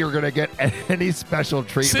doesn't mean you're going to get any special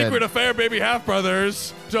treatment. Secret affair, baby half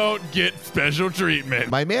brothers don't get special treatment.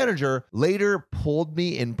 My manager later pulled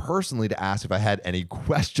me in personally to ask if I had any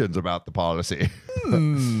questions about the policy.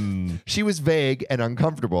 She was vague and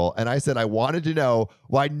uncomfortable, and I said I wanted to know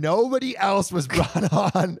why nobody else was brought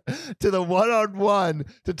on to the one-on-one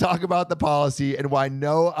to talk about the policy and why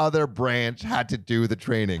no other branch had to do the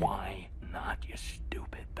training. Why not, you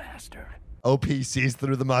stupid bastard? OP sees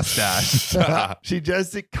through the mustache. She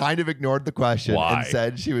just kind of ignored the question Why? and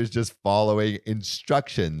said she was just following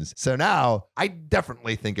instructions. So now I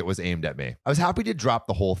definitely think it was aimed at me. I was happy to drop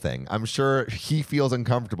the whole thing. I'm sure he feels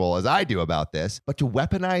uncomfortable as I do about this, but to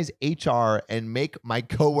weaponize HR and make my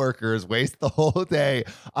coworkers waste the whole day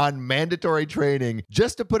on mandatory training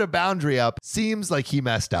just to put a boundary up seems like he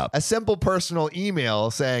messed up. A simple personal email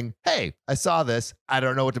saying, hey, I saw this. I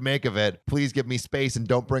don't know what to make of it. Please give me space and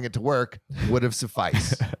don't bring it to work would have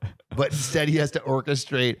sufficed. But instead, he has to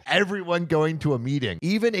orchestrate everyone going to a meeting.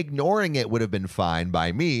 Even ignoring it would have been fine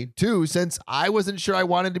by me, too, since I wasn't sure I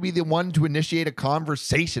wanted to be the one to initiate a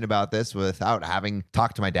conversation about this without having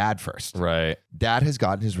talked to my dad first. Right. Dad has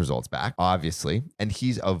gotten his results back, obviously, and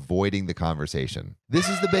he's avoiding the conversation. This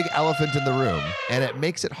is the big elephant in the room, and it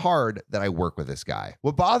makes it hard that I work with this guy.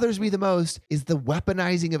 What bothers me the most is the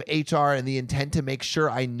weaponizing of HR and the intent to make sure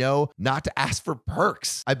I know not to ask for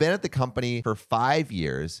perks. I've been at the company for 5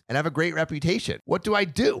 years and have a great reputation. What do I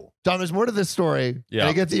do? John, there's more to this story. Yeah.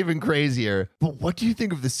 And it gets even crazier. But what do you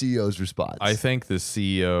think of the CEO's response? I think the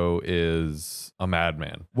CEO is a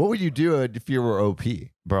madman. What would you do if you were OP?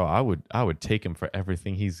 Bro, I would take him for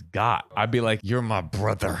everything he's got. I'd be like, you're my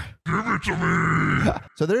brother.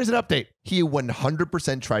 So there's an update. He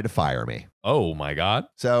 100% tried to fire me. Oh my God.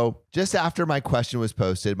 So just after my question was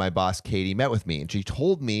posted, my boss, Katie, met with me and she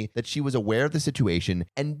told me that she was aware of the situation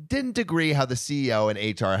and didn't agree how the CEO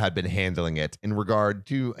and HR had been handling it in regard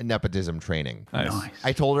to nepotism training. Nice.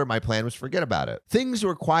 I told her my plan was forget about it. Things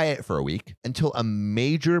were quiet for a week until a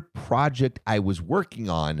major project I was working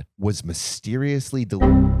on was mysteriously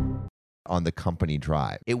deleted on the company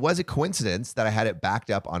drive. It was a coincidence that I had it backed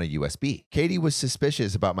up on a USB. Katie was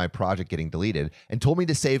suspicious about my project getting deleted and told me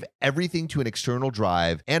to save everything to an external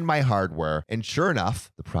drive and my hardware. And sure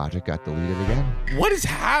enough, the project got deleted again. What is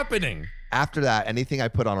happening? After that, anything I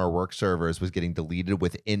put on our work servers was getting deleted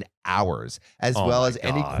within hours, as Oh well my as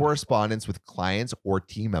any God. correspondence with clients or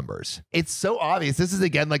team members. It's so obvious. This is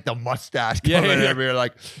again like the mustache Yeah, coming yeah. in here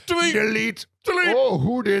like, Delete. delete. Delete. Oh,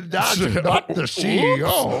 who did that? Not the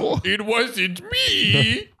CEO. It wasn't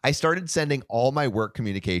me. I started sending all my work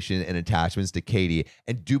communication and attachments to Katie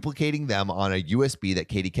and duplicating them on a USB that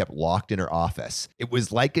Katie kept locked in her office. It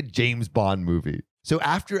was like a James Bond movie. So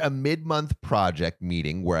after a mid-month project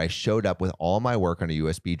meeting where I showed up with all my work on a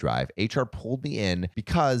USB drive, HR pulled me in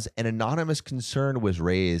because an anonymous concern was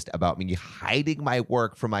raised about me hiding my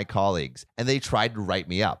work from my colleagues, and they tried to write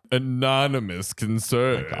me up. Anonymous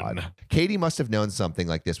concern. God. Katie must have known something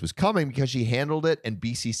like this was coming because she handled it and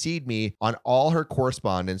BCC'd me on all her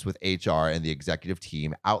correspondence with HR and the executive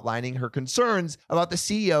team, outlining her concerns about the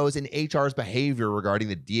CEO's and HR's behavior regarding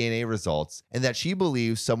the DNA results, and that she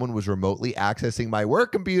believes someone was remotely accessing my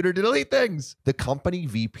work computer to delete things. The company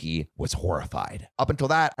VP was horrified. Up until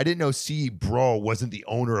that, I didn't know CEO wasn't the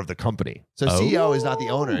owner of the company. So CEO is not the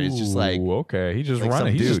owner. It's just like, Ooh, okay. He just like running.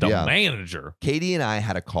 some He's just dude, a yeah. manager. Katie and I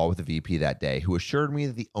had a call with the VP that day who assured me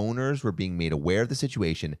that the owners were being made aware of the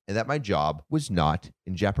situation and that my job was not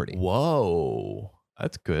in jeopardy. Whoa.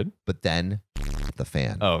 That's good. But then the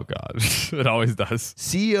fan. Oh God. It always does.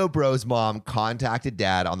 CEO Bro's mom contacted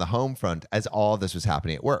dad on the home front as all this was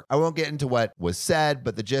happening at work. I won't get into what was said,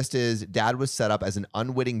 but the gist is dad was set up as an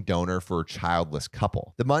unwitting donor for a childless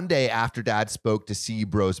couple. The Monday after dad spoke to CEO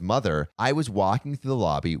Bro's mother, I was walking through the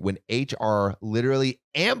lobby when HR literally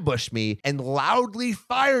ambushed me and loudly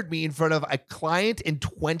fired me in front of a client and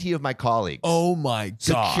 20 of my colleagues. Oh my God.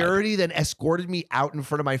 Security then escorted me out in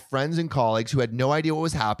front of my friends and colleagues who had no idea what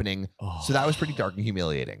was happening. So that was pretty dark and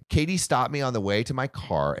humiliating. Katie stopped me on the way to my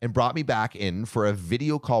car and brought me back in for a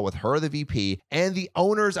video call with her, the VP, and the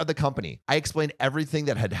owners of the company. I explained everything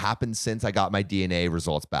that had happened since I got my DNA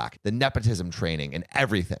results back, the nepotism training and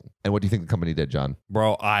everything. And what do you think the company did, John?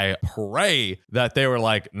 Bro, I pray that they were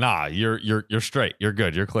like, nah, you're straight. You're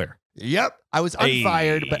good. You're clear. Yep. I was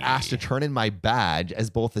unfired, but Hey. asked to turn in my badge as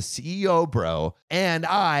both the CEO bro and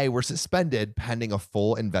I were suspended pending a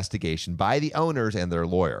full investigation by the owners and their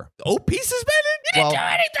lawyer. OP suspended? Well,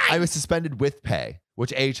 I was suspended with pay,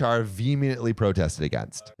 which HR vehemently protested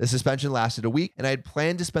against. The suspension lasted a week, and I had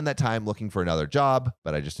planned to spend that time looking for another job,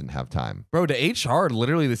 but I just didn't have time. Bro, to HR,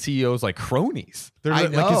 literally the CEO's like cronies. They're I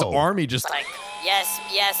like his know. army just Like, yes,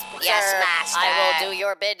 yes, Yes, sir. master. I will do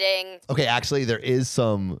your bidding. Okay, actually, there is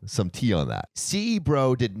some tea on that. CE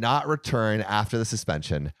Bro did not return after the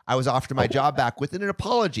suspension. I was offered my job back with an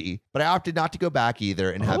apology, but I opted not to go back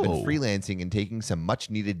either and have been Oh. freelancing and taking some much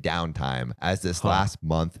needed downtime as this last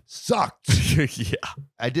month sucked. yeah.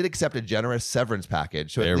 I did accept a generous severance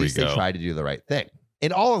package, so There at we least they go. tried to do the right thing.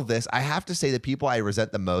 In all of this, I have to say the people I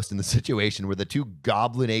resent the most in the situation were the two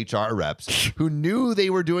goblin HR reps who knew they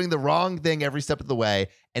were doing the wrong thing every step of the way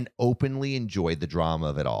and openly enjoyed the drama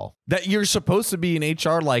of it all. That you're supposed to be in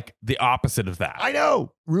HR like the opposite of that. I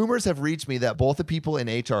know. Rumors have reached me that both the people in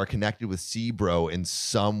HR are connected with C-Bro in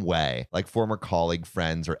some way, like former colleague,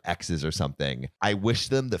 friends, or exes or something. I wish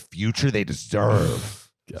them the future they deserve.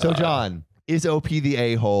 So, John, is OP the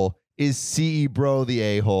a-hole? Is CE Bro the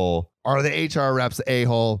a-hole? Are the HR reps the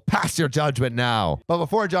a-hole? Pass your judgment now. But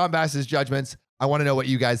before John passes judgments, I want to know what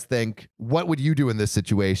you guys think. What would you do in this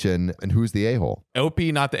situation, and who's the a-hole? OP,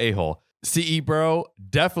 not the a-hole. CE bro,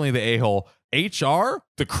 definitely the a-hole. HR,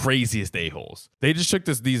 the craziest a-holes. They just took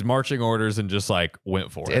these marching orders and just like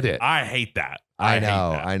went for Did it. I hate that. I hate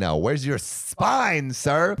know, that. I know. Where's your spine,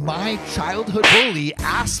 sir? My childhood bully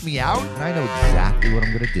asked me out, and I know exactly what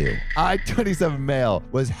I'm going to do. I, 27 male,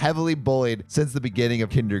 was heavily bullied since the beginning of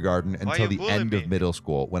kindergarten until the end of middle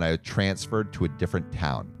school when I transferred to a different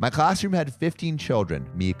town. My classroom had 15 children,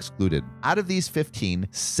 me excluded. Out of these 15,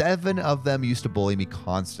 7 of them used to bully me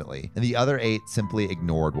constantly, and the other 8 simply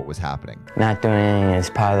ignored what was happening. Not doing anything is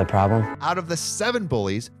part of the problem. Out of the 7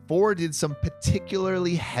 bullies, 4 did some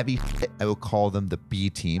particularly heavy shit. I will call them the B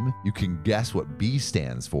team. You can guess what B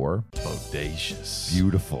stands for. Bodacious.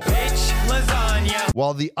 Beautiful.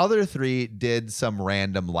 While the other 3 did some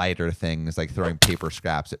random lighter things like throwing paper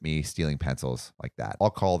scraps at me, stealing pencils, like that. I'll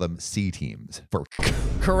call them C teams for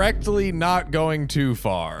Correctly not going too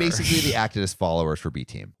far. basically they acted as followers for B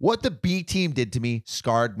team. What the B team did to me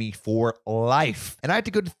scarred me for life, and I had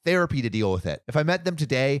to go to therapy to deal with it. If I met them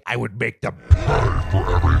today, I would make them pay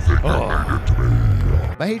for everything they did to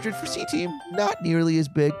me. My hatred for C team, not nearly as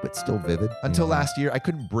big, but still vivid. Until last year, I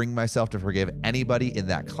couldn't bring myself to forgive anybody in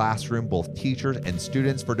that classroom, both teachers and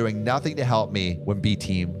students, for doing nothing to help me when B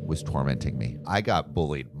team was tormenting me. I got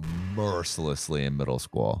bullied mercilessly in middle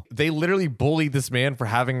school. They literally bullied this man for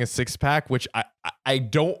having a 6-pack, which I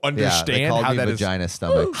don't Yeah, they understand called how me that is. vagina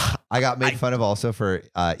stomach. I got made fun of also for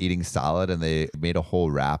eating salad, and they made a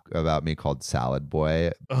whole rap about me called Salad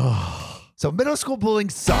Boy. So middle school bullying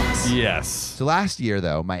sucks. Yes. So last year,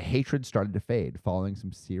 though, my hatred started to fade following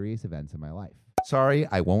some serious events in my life. Sorry,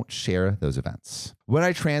 I won't share those events. When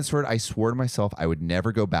I transferred, I swore to myself I would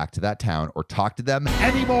never go back to that town or talk to them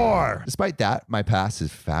anymore. Despite that, my past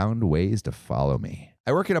has found ways to follow me.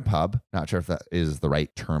 I work in a pub, not sure if that is the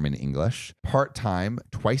right term in English, part-time,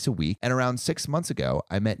 twice a week, and around 6 months ago,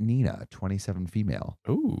 I met Nina, 27 female.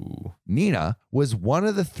 Ooh. Nina was one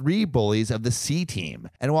of the 3 bullies of the C team,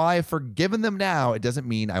 and while I have forgiven them now, it doesn't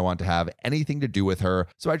mean I want to have anything to do with her,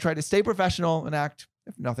 so I try to stay professional and act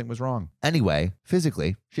if nothing was wrong. Anyway,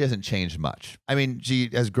 physically, she hasn't changed much. I mean, she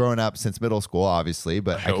has grown up since middle school, obviously,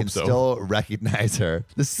 but I hope can so. still recognize her.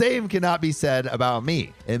 The same cannot be said about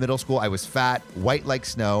me. In middle school, I was fat, white like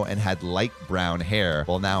snow, and had light brown hair.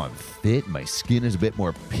 Well, now I'm fit, my skin is a bit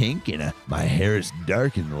more pink, and my hair is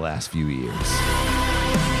dark in the last few years.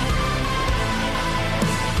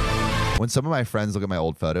 When some of my friends look at my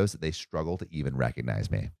old photos, they struggle to even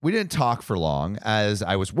recognize me. We didn't talk for long as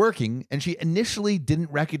I was working, and she initially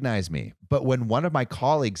didn't recognize me. But when one of my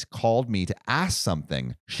colleagues called me to ask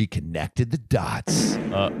something, she connected the dots.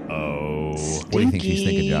 Uh-oh. What do you think she's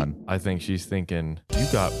thinking, John? I think she's thinking, you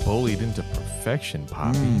got bullied into perfection,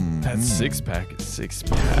 Poppy. That 6-pack is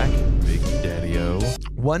 6-pack, Big Daddy-O.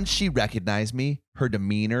 Once she recognized me, her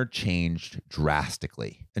demeanor changed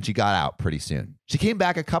drastically, and she got out pretty soon. She came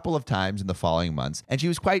back a couple of times in the following months, and she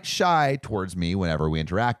was quite shy towards me whenever we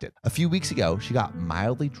interacted. A few weeks ago, she got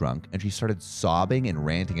mildly drunk, and she started sobbing and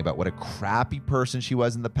ranting about what a crappy person she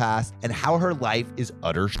was in the past and how her life is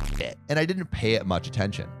utter shit. And I didn't pay it much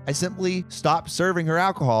attention. I simply stopped serving her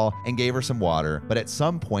alcohol and gave her some water, but at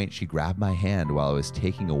some point, she grabbed my hand while I was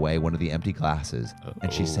taking away one of the empty glasses,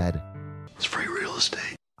 and she said, It's free real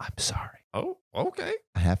estate. "I'm sorry." Oh, okay.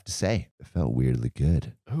 I have to say, it felt weirdly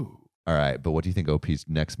good. Ooh. All right, but what do you think OP's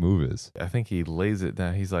next move is? I think he lays it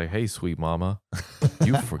down. He's like, hey, sweet mama,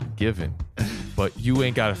 you forgiven, but you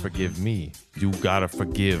ain't got to forgive me. You got to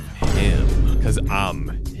forgive him because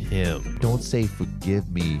I'm him. Don't say,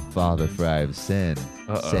 "Forgive me, Father, for I have sinned."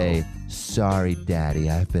 Say, "Sorry, Daddy,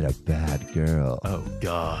 I've been a bad girl." Oh,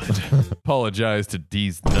 God. Apologize to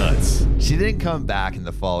D's nuts. She didn't come back in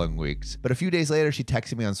the following weeks, but a few days later, she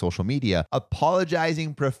texted me on social media,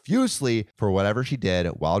 apologizing profusely for whatever she did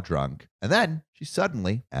while drunk. And then she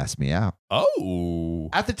suddenly asked me out. Oh.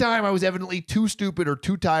 At the time, I was evidently too stupid or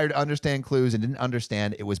too tired to understand clues and didn't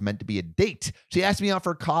understand it was meant to be a date. She asked me out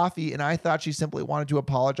for coffee, and I thought she simply wanted to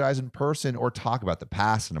apologize in person or talk about the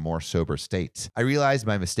past in a more sober state. I realized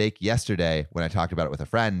my mistake yesterday when I talked about it with a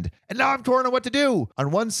friend, and now I'm torn on what to do.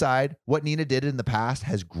 On one side, what Nina did in the past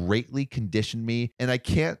has greatly conditioned me, and I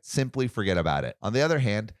can't simply forget about it. On the other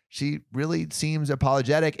hand, she really seems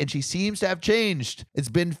apologetic, and she seems to have changed. It's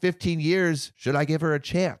been 15 years. Should I give her a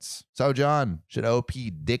chance? So, John, should OP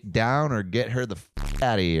dick down or get her the f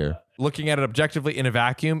out of here? Looking at it objectively in a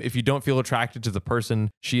vacuum, if you don't feel attracted to the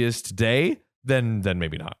person she is today, then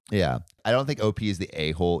maybe not. Yeah. I don't think OP is the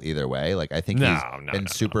a-hole either way. Like, I think he's been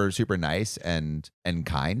super nice and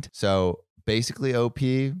kind. So basically, OP,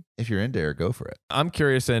 if you're into it, go for it. I'm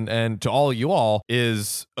curious, and to all you all,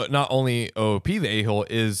 is not only OP the a-hole,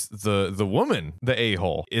 is the woman the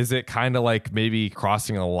a-hole? Is it kind of like maybe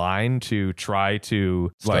crossing a line to try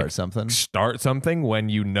to Start something when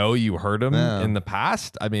you know you hurt him in the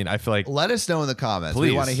past? I mean, I feel like let us know in the comments.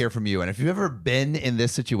 Please. We want to hear from you. And if you've ever been in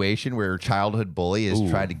this situation where your childhood bully is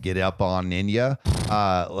trying to get up on you,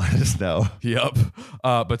 let us know. Yep.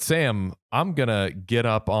 But Sam, I'm gonna get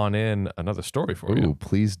up on in another story for you.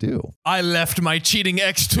 Please do. I left my cheating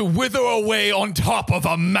ex to wither away on top of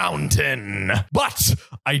a mountain, but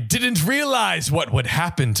I didn't realize what would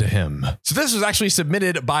happen to him. So this was actually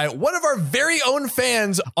submitted by one of our very own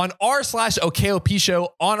fans on r/OKOP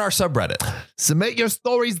show on our subreddit. Submit your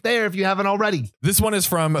stories there if you haven't already. This one is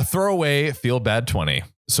from Throwaway Feel Bad 20.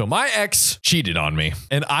 So my ex cheated on me,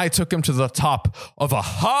 and I took him to the top of a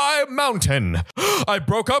high mountain. I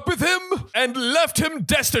broke up with him and left him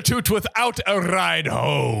destitute without a ride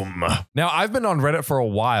home. Now, I've been on Reddit for a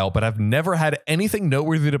while, but I've never had anything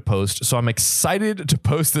noteworthy to post, so I'm excited to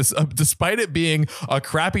post this up despite it being a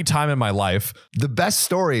crappy time in my life. The best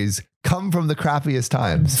stories come from the crappiest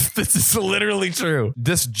times. This is literally true.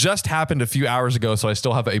 This just happened a few hours ago, so I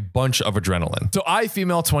still have a bunch of adrenaline. So I,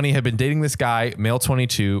 female 20, have been dating this guy, male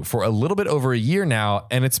 22, for a little bit over a year now,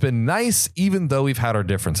 and it's been nice even though we've had our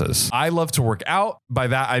differences. I love to work out. By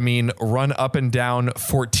that, I mean run up and down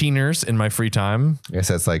 14ers in my free time. I guess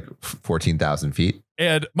that's like 14,000 feet.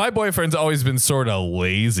 And my boyfriend's always been sort of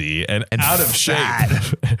lazy and out of shape.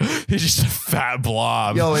 He's just a fat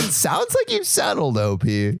blob. Yo, it sounds like you've settled, OP.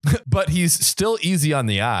 But he's still easy on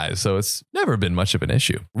the eyes, so it's never been much of an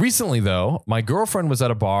issue. Recently, though, my girlfriend was at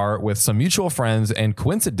a bar with some mutual friends and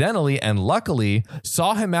coincidentally and luckily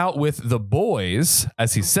saw him out with the boys,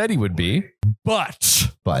 as he said he would be.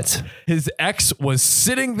 But his ex was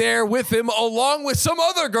sitting there with him along with some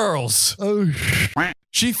other girls.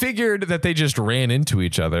 She figured that they just ran into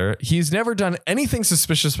each other. He's never done anything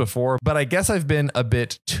suspicious before, but I guess I've been a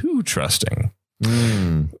bit too trusting.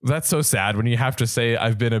 That's so sad when you have to say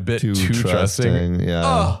I've been a bit too trusting.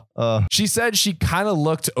 Yeah. She said she kind of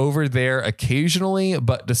looked over there occasionally,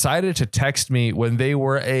 but decided to text me when they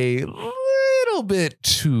were a little bit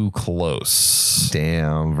too close.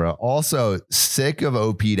 Damn, bro. Also, sick of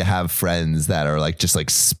OP to have friends that are like just like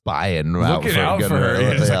spying looking out for her.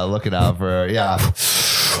 Yeah, looking out for her. Yeah.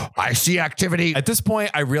 I see activity. At this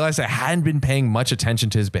point, I realized I hadn't been paying much attention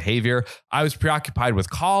to his behavior. I was preoccupied with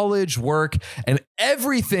college, work, and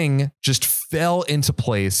everything just fell into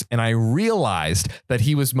place. And I realized that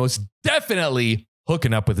he was most definitely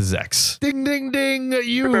hooking up with his ex. Ding, ding, ding.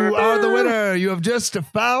 You are the winner. You have just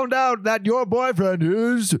found out that your boyfriend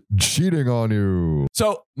is cheating on you.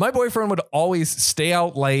 So my boyfriend would always stay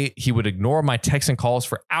out late. He would ignore my texts and calls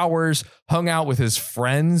for hours, hung out with his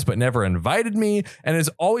friends, but never invited me, and has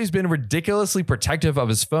always been ridiculously protective of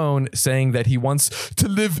his phone, saying that he wants to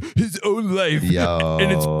live his own life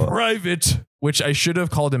and it's private, which I should have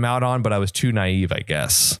called him out on, but I was too naive, I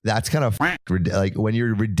guess. That's kind of like when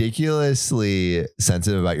you're ridiculously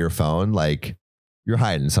sensitive about your phone, like you're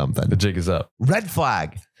hiding something. The jig is up. Red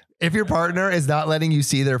flag. If your partner is not letting you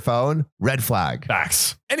see their phone, red flag.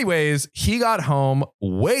 Facts. Anyways, he got home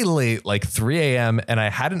way late, like 3 a.m., and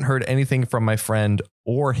I hadn't heard anything from my friend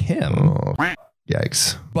or him. Oh,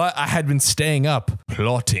 yikes. But I had been staying up,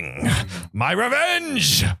 plotting my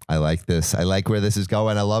revenge. I like this. I like where this is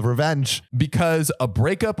going. I love revenge. Because a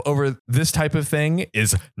breakup over this type of thing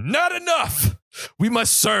is not enough. We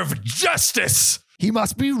must serve justice. He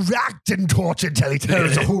must be racked and tortured till he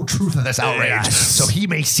tells the whole truth of this outrage, so he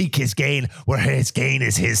may seek his gain where his gain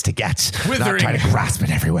is his to get, not try to grasp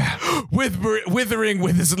it everywhere. Withering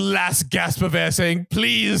with his last gasp of air, saying,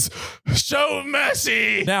 "Please show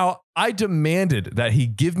mercy." Now, I demanded that he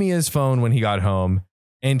give me his phone when he got home,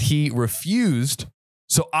 and he refused.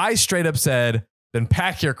 So I straight up said, "Then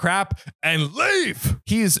pack your crap and leave."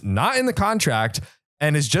 He's not in the contract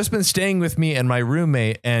and has just been staying with me and my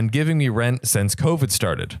roommate and giving me rent since COVID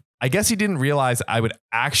started. I guess he didn't realize I would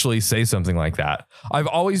actually say something like that. I've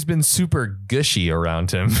always been super gushy around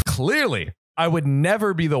him. Clearly, I would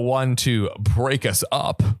never be the one to break us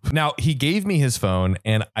up. Now, he gave me his phone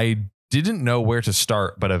and I didn't know where to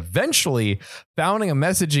start, but eventually found a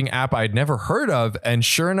messaging app I'd never heard of. And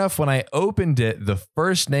sure enough, when I opened it, the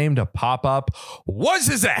first name to pop up was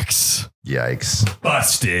his ex. Yikes.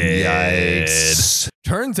 Busted. Yikes.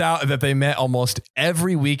 Turns out that they met almost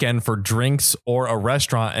every weekend for drinks or a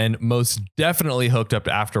restaurant and most definitely hooked up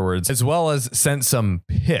afterwards, as well as sent some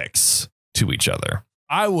pics to each other.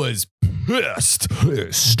 I was pissed,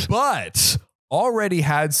 but already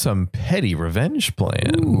had some petty revenge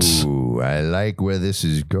planned. Ooh. Ooh, I like where this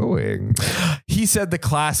is going. He said the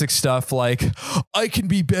classic stuff like, I can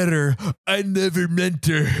be better. I never meant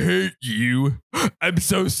to hurt you. I'm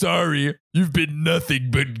so sorry. You've been nothing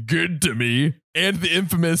but good to me. And the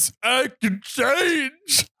infamous, I can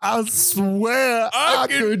change. I swear I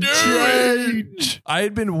can change. I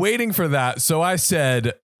had been waiting for that, so I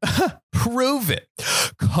said, prove it.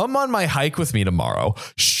 Come on my hike with me tomorrow.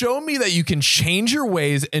 Show me that you can change your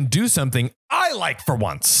ways and do something I like for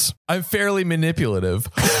once. I'm fairly manipulative.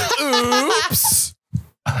 Oops.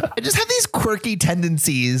 I just have these quirky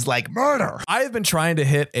tendencies like murder. I have been trying to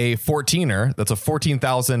hit a 14er. That's a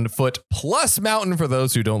 14,000 foot plus mountain for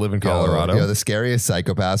those who don't live in Colorado. Yo, the scariest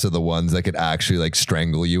psychopaths are the ones that could actually like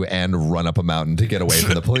strangle you and run up a mountain to get away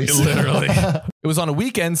from the police. Literally. It was on a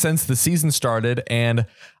weekend since the season started, and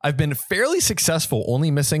I've been fairly successful,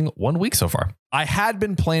 only missing 1 week so far. I had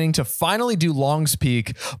been planning to finally do Long's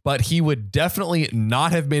Peak, but he would definitely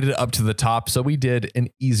not have made it up to the top, so we did an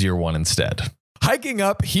easier one instead. Hiking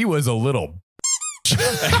up, he was a little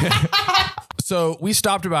so we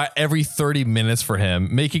stopped about every 30 minutes for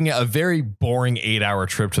him, making it a very boring 8-hour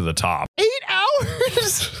trip to the top. 8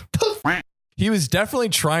 hours? He was definitely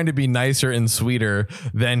trying to be nicer and sweeter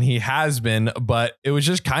than he has been, but it was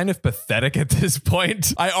just kind of pathetic at this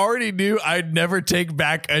point. I already knew I'd never take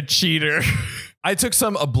back a cheater. I took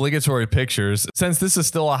some obligatory pictures since this is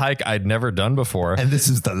still a hike I'd never done before. And this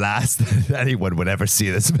is the last that anyone would ever see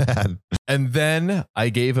this man. And then I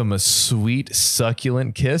gave him a sweet,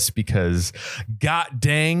 succulent kiss because god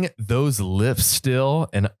dang, those lips still.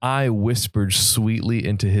 And I whispered sweetly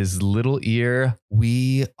into his little ear,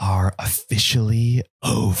 we are officially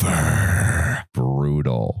over.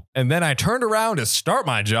 Brutal. And then I turned around to start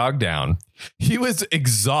my jog down. He was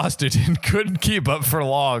exhausted and couldn't keep up for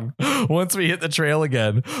long once we hit the trail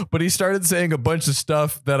again. But he started saying a bunch of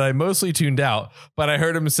stuff that I mostly tuned out. But I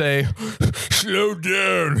heard him say, slow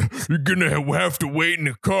down. You're going to have to wait in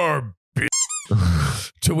the car,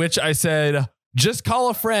 bitch. To which I said, just call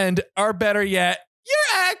a friend, or better yet,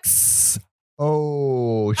 your ex.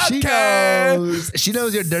 Oh, she Okay. knows. She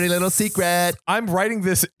knows your dirty little secret. I'm writing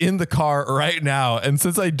this in the car right now. And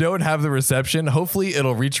since I don't have the reception, hopefully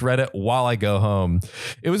it'll reach Reddit while I go home.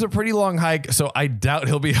 It was a pretty long hike, so I doubt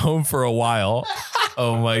he'll be home for a while.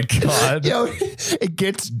 Oh my God. Yo, it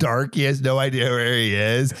gets dark. He has no idea where he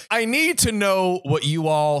is. I need to know what you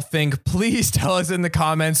all think. Please tell us in the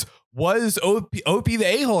comments. Was OP the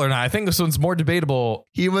a-hole or not? I think this one's more debatable.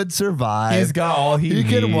 He would survive. He's got all he He needs.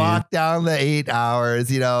 could walk down the 8 hours,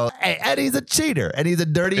 you know, and he's a cheater, and he's a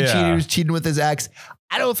dirty cheater who's cheating with his ex.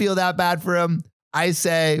 I don't feel that bad for him. I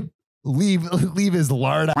say leave his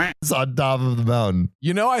lard ass on top of the mountain.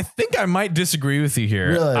 You know, I think I might disagree with you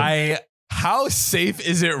here. Really? How safe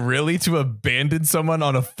is it really to abandon someone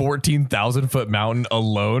on a 14,000 foot mountain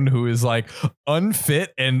alone who is like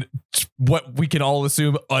unfit and what we can all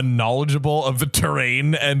assume unknowledgeable of the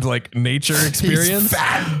terrain and like nature experience? He's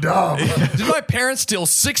fat and dumb. Did my parents steal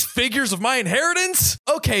 6 figures of my inheritance?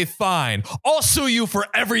 Okay, fine. I'll sue you for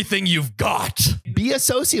everything you've got. Be a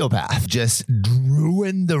sociopath. Just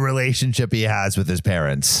ruin the relationship he has with his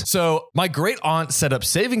parents. So my great aunt set up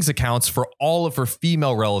savings accounts for all of her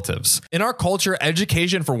female relatives. In our culture,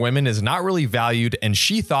 education for women is not really valued, and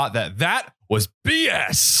she thought that was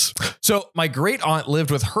BS. So my great aunt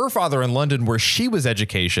lived with her father in London where she was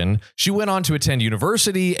education. She went on to attend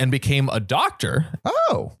university and became a doctor.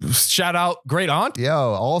 Oh, Shout out great aunt. yo,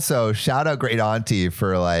 also shout out great auntie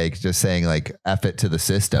for like just saying like F it to the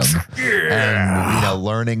system and, you know,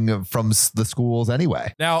 learning from the schools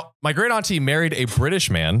anyway. Now, my great auntie married a British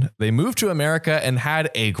man. They moved to America and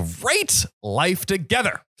had a great life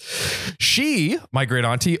together. She, my great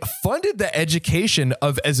auntie, funded the education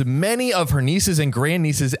of as many of her nieces and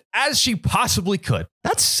grandnieces as she possibly could.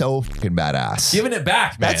 That's so fucking badass. Giving it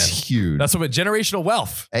back, man. That's huge. That's what generational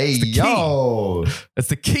wealth. Hey, That's the yo. key. That's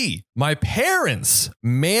the key. My parents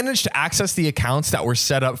managed to access the accounts that were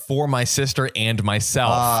set up for my sister and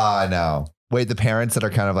myself. Ah, no. Wait, the parents that are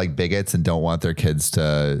kind of like bigots and don't want their kids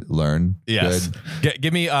to learn. Yes. Good.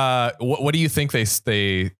 Give me what do you think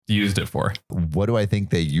they used it for? What do I think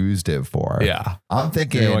they used it for? Yeah. I'm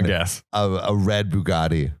Give me one thinking guess. of a red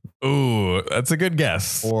Bugatti. Ooh, that's a good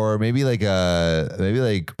guess. Or maybe like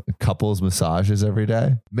couples massages every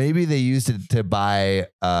day. Maybe they used it to buy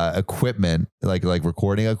equipment, like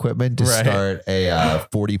recording equipment to Right. start a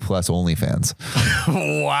 40 plus OnlyFans.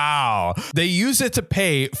 Wow. They used it to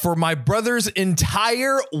pay for my brother's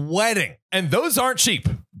entire wedding. And those aren't cheap.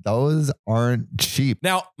 those aren't cheap.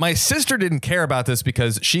 Now, my sister didn't care about this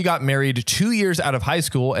because she got married 2 years out of high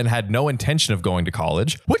school and had no intention of going to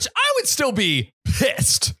college, which I would still be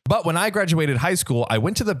pissed. But when I graduated high school, I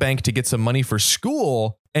went to the bank to get some money for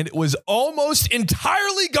school, and it was almost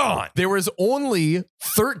entirely gone. There was only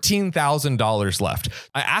 $13,000 left.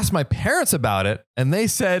 I asked my parents about it, and they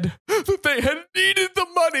said that they had needed the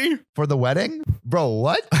money For the wedding? Bro,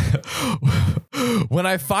 what? When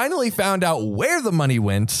I finally found out where the money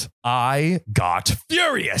went, I got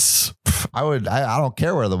furious. I don't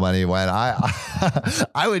care where the money went.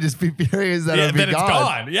 I would just be furious that it'd be it's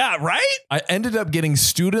gone. Yeah, right? I ended up getting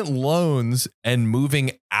student loans and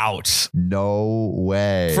moving out. No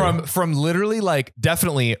way. From literally like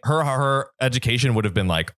definitely her education would have been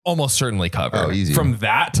like almost certainly covered. Oh, easy. From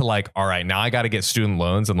that to like, all right, now I got to get student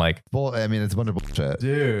loans and like, I mean, it's a bunch of bullshit.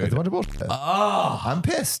 dude. It's a bunch of bullshit. Oh, I'm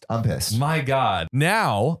pissed. my God.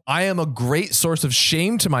 Now I am a great source of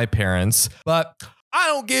shame to my parents, but I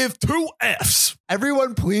don't give two F's.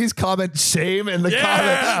 Everyone, please comment shame in the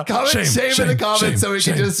comment. Comment shame in the comments so we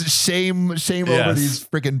can just shame over these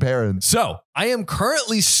freaking parents. So I am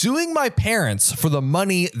currently suing my parents for the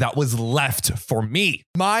money that was left for me.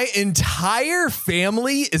 My entire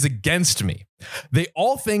family is against me. They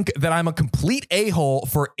all think that I'm a complete a-hole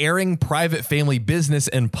for airing private family business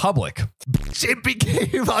in public. It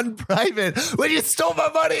became unprivate when you stole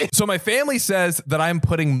my money. So my family says that I'm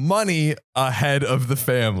putting money ahead of the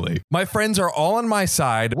family. My friends are all on my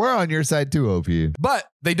side. We're on your side too, OP. But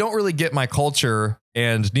they don't really get my culture,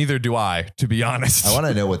 and neither do I, to be honest. I want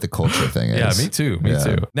to know what the culture thing is. Yeah, me too. Me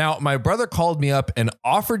too. Now, my brother called me up and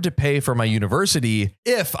offered to pay for my university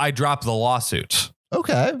if I drop the lawsuit.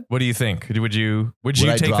 Okay. What do you think? Would you I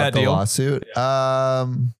take drop that the deal? lawsuit?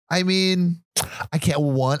 I mean, I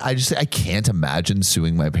can't imagine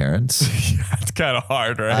suing my parents. Yeah, it's kind of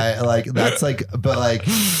hard, right?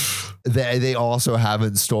 They also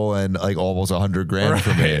haven't stolen like almost $100,000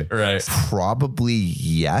 from me. Right. Probably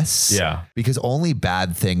yes. Yeah. Because only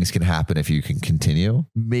bad things can happen if you can continue.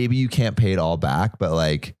 Maybe you can't pay it all back, but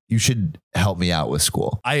like you should help me out with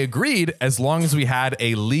school. I agreed as long as we had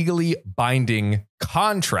a legally binding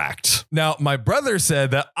contract. Now, my brother said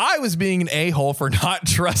that I was being an a-hole for not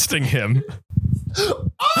trusting him.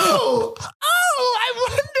 Oh, I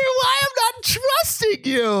wonder why I'm not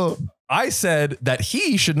trusting you. I said that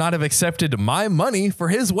he should not have accepted my money for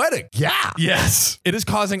his wedding. Yeah. Yes. It is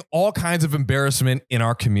causing all kinds of embarrassment in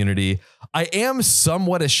our community. I am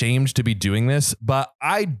somewhat ashamed to be doing this, but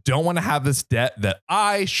I don't want to have this debt that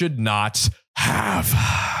I should not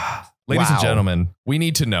have. Ladies and gentlemen, we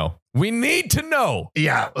need to know. We need to know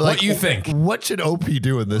what you think. What should OP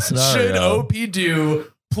do in this scenario? Should OP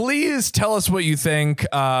do? Please tell us what you think.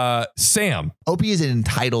 Sam. OP is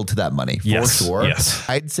entitled to that money for sure. Yes.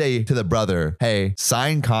 I'd say to the brother, hey,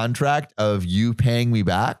 sign contract of you paying me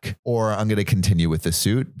back, or I'm going to continue with the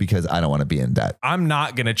suit because I don't want to be in debt. I'm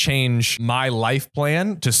not going to change my life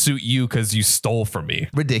plan to suit you because you stole from me.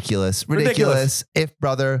 Ridiculous. If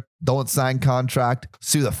brother, don't sign contract,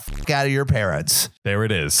 sue the fuck out of your parents. There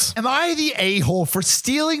it is. Am I the a-hole for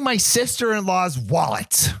stealing my sister-in-law's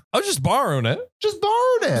wallet? I was just borrowing it.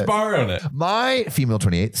 My female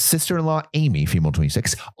 28, sister-in-law Amy, female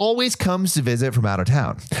 26, always comes to visit from out of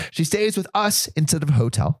town. She stays with us instead of a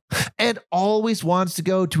hotel and always wants to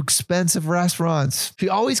go to expensive restaurants. She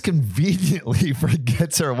always conveniently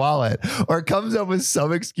forgets her wallet or comes up with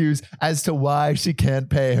some excuse as to why she can't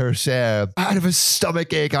pay her share. Out of a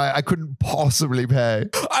stomach ache, I couldn't possibly pay.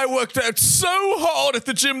 I worked out so hard at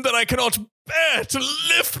the gym that I cannot bear to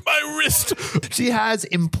lift my wrist. She has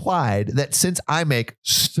implied that since I make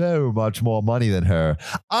so much more money than her,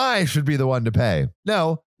 I should be the one to pay.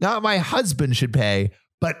 No, not my husband should pay,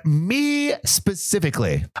 but me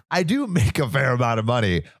specifically. I do make a fair amount of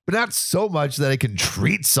money, but not so much that I can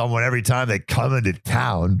treat someone every time they come into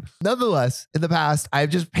town. Nonetheless, in the past, I've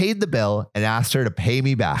just paid the bill and asked her to pay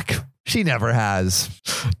me back. She never has.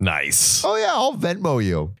 Nice. Oh, yeah, I'll Venmo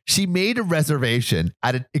you. She made a reservation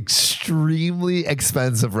at an extremely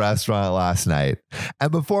expensive restaurant last night.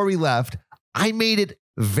 And before we left, I made it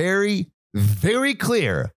very, very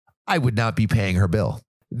clear I would not be paying her bill.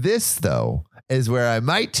 This, though, is where I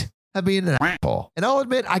might have been an asshole. And I'll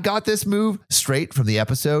admit, I got this move straight from the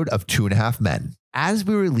episode of 2.5 Men. As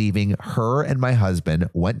we were leaving, her and my husband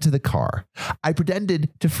went to the car. I pretended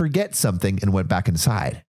to forget something and went back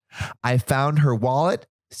inside. I found her wallet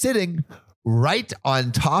sitting right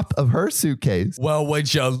on top of her suitcase. Well,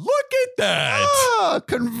 would you look at that?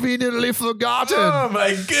 Conveniently forgotten. Oh,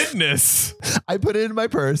 my goodness. I put it in my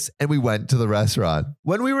purse and we went to the restaurant.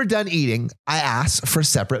 When we were done eating, I asked for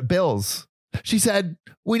separate bills. She said,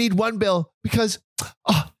 we need one bill because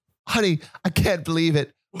honey, I can't believe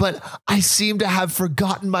it, but I seem to have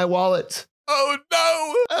forgotten my wallet. Oh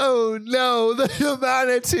no! Oh no, the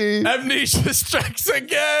humanity. Amnesia strikes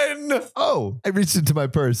again. Oh, I reached into my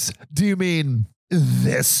purse. Do you mean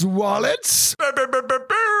this wallet?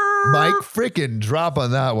 Mike, freaking drop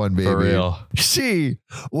on that one, baby. For real. She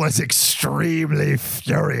was extremely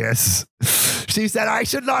furious. She said I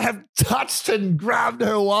should not have touched and grabbed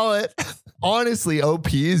her wallet. Honestly,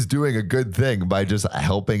 OP is doing a good thing by just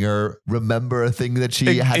helping her remember a thing that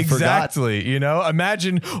she had forgot. Exactly. You know,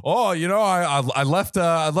 imagine, I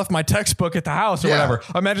left my textbook at the house or whatever.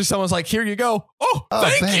 Imagine someone's like, here you go. Oh,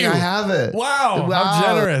 thank you. I have it. Wow. How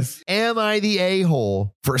generous. Am I the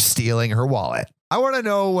a-hole for stealing her wallet? I want to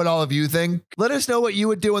know what all of you think. Let us know what you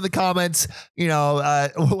would do in the comments. You know,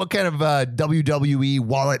 what kind of WWE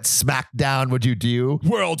wallet smackdown would you do?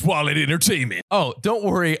 World Wallet Entertainment. Oh, don't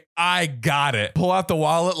worry. I got it. Pull out the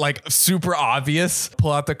wallet, like super obvious.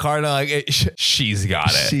 Pull out the card, like she's got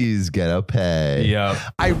it. She's gonna pay. Yep.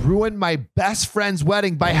 I ruined my best friend's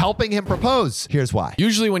wedding by helping him propose. Here's why.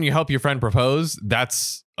 Usually when you help your friend propose,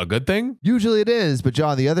 that's a good thing. Usually it is, but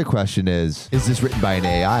John, the other question is this written by an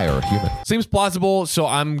AI or a human? Seems plausible, so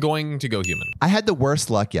I'm going to go human. I had the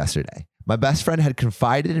worst luck yesterday. My best friend had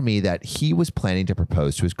confided in me that he was planning to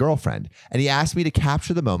propose to his girlfriend, and he asked me to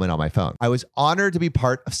capture the moment on my phone. I was honored to be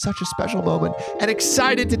part of such a special moment and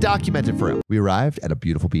excited to document it for him. We arrived at a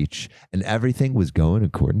beautiful beach, and everything was going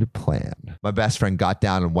according to plan. My best friend got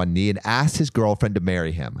down on one knee and asked his girlfriend to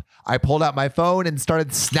marry him. I pulled out my phone and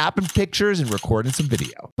started snapping pictures and recording some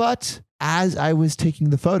video. But as I was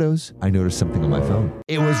taking the photos, I noticed something on my phone.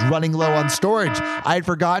 It was running low on storage. I had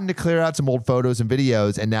forgotten to clear out some old photos and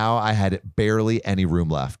videos, and now I had barely any room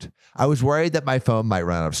left. I was worried that my phone might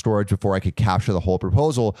run out of storage before I could capture the whole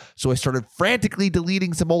proposal, so I started frantically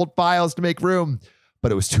deleting some old files to make room.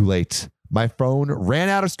 But it was too late. My phone ran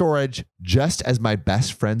out of storage just as my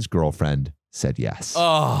best friend's girlfriend said yes.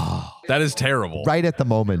 Oh, that is terrible. Right at the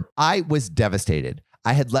moment, I was devastated.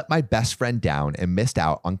 I had let my best friend down and missed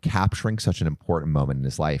out on capturing such an important moment in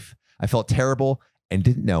his life. I felt terrible and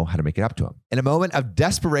didn't know how to make it up to him. In a moment of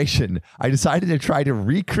desperation, I decided to try to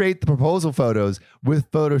recreate the proposal photos with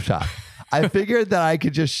Photoshop. I figured that I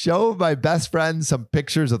could just show my best friend some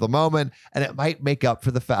pictures of the moment and it might make up for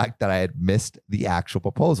the fact that I had missed the actual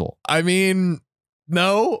proposal. I mean,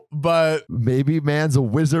 no, but maybe man's a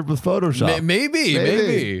wizard with Photoshop.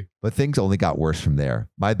 Maybe. But things only got worse from there.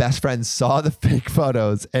 My best friend saw the fake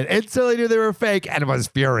photos and instantly knew they were fake and was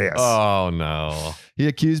furious. Oh, no. He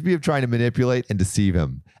accused me of trying to manipulate and deceive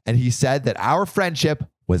him. And he said that our friendship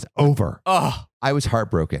was over. Oh. I was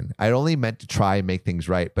heartbroken. I had only meant to try and make things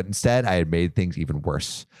right, but instead I had made things even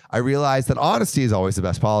worse. I realized that honesty is always the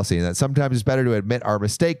best policy and that sometimes it's better to admit our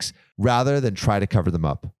mistakes rather than try to cover them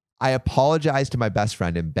up. I apologized to my best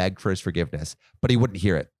friend and begged for his forgiveness, but he wouldn't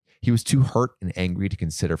hear it. He was too hurt and angry to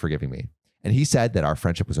consider forgiving me. And he said that our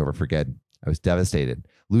friendship was over for good. I was devastated.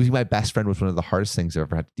 Losing my best friend was one of the hardest things I've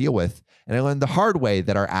ever had to deal with. And I learned the hard way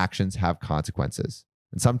that our actions have consequences.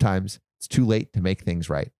 And sometimes it's too late to make things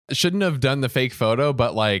right. Shouldn't have done the fake photo,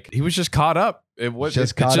 but like he was just caught up. It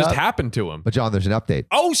just happened to him. But John, there's an update.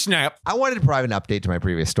 Oh, snap. I wanted to provide an update to my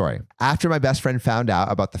previous story. After my best friend found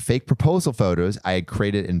out about the fake proposal photos I had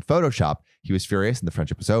created in Photoshop, he was furious and the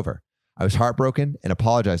friendship was over. I was heartbroken and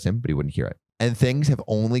apologized to him, but he wouldn't hear it. And things have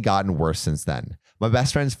only gotten worse since then. My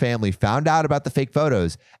best friend's family found out about the fake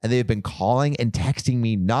photos and they've been calling and texting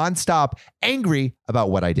me nonstop, angry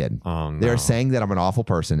about what I did. Oh, no. They're saying that I'm an awful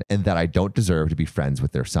person and that I don't deserve to be friends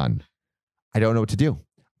with their son. I don't know what to do.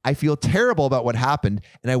 I feel terrible about what happened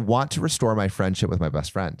and I want to restore my friendship with my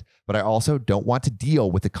best friend, but I also don't want to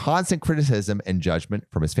deal with the constant criticism and judgment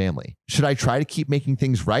from his family. Should I try to keep making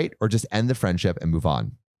things right or just end the friendship and move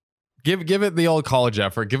on? Give it the old college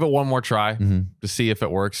effort. Give it one more try to see if it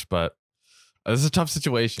works, but this is a tough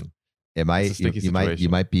situation. It might you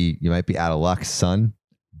might be out of luck, son.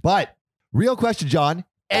 But real question, John,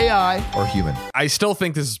 AI or human? I still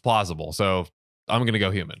think this is plausible, so I'm going to go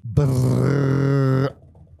human.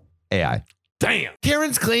 AI. Damn.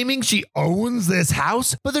 Karen's claiming she owns this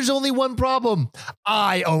house, but there's only one problem.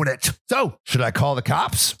 I own it. So, should I call the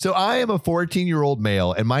cops? So I am a 14-year-old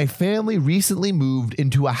male, and my family recently moved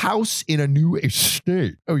into a house in a new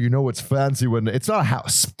estate. Oh, you know what's fancy when it's not a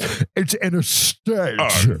house. It's an estate.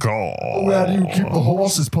 God. Where do you keep the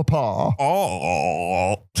horses, Papa?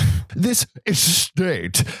 Oh. This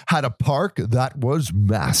estate had a park that was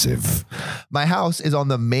massive. My house is on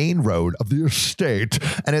the main road of the estate,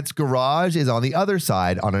 and its garage is on the other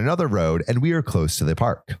side on another road, and we are close to the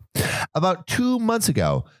park. About 2 months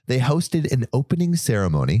ago, they hosted an opening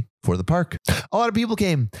ceremony for the park. A lot of people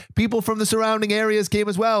came. People from the surrounding areas came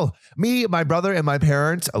as well. Me, my brother, and my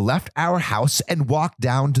parents left our house and walked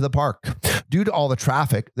down to the park. Due to all the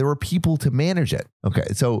traffic, there were people to manage it. Okay,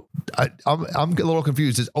 so I'm a little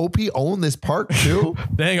confused. Does OP own this park too?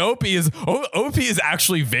 Dang, OP is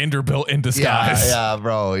actually Vanderbilt in disguise. Yeah,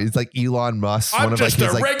 bro. He's like Elon Musk. I'm one of just like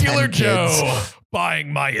his, a like, regular 10 kids. Joe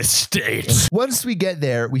buying my estate. Once we get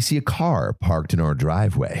there, we see a car parked in our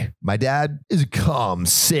driveway. My dad is a calm,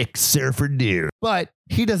 sick surfer dude, but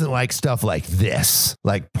he doesn't like stuff like this,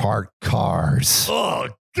 like parked cars. Oh,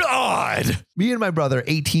 God. Me and my brother,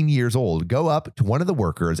 18 years old, go up to one of the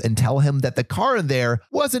workers and tell him that the car in there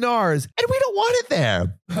wasn't ours and we don't want it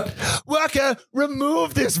there. Worker,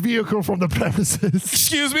 remove this vehicle from the premises.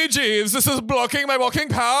 Excuse me, Jeeves. This is blocking my walking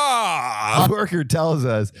path. The worker tells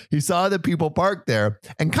us he saw the people parked there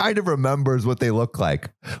and kind of remembers what they look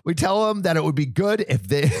like. We tell him that it would be good if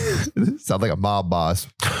they sound like a mob boss.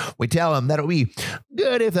 We tell him that it would be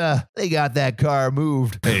good if they got that car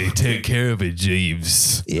moved. Hey, take care of it,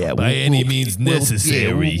 Jeeves. Yeah, by any means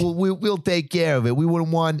necessary. We'll take care of it. We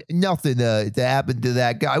wouldn't want nothing to happen to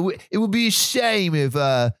that guy. It would be a shame if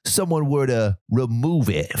someone were to remove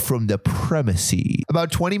it from the premises.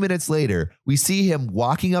 About 20 minutes later, we see him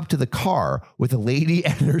walking up to the car with a lady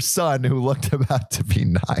and her son who looked about to be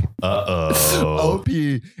 9. Uh-oh. OP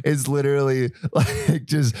is literally like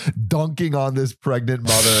just dunking on this pregnant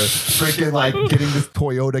mother, freaking like getting this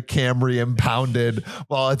Toyota Camry impounded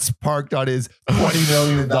while it's parked on his $20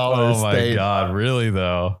 million estate. Oh my God, really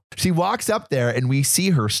though? She walks up there and we see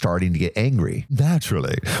her starting to get angry.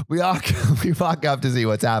 Naturally, we walk up to see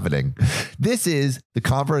what's happening. This is the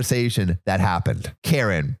conversation that happened.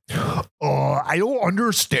 Karen, I don't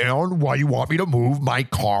understand why you want me to move my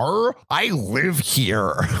car. I live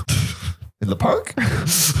here. In the park?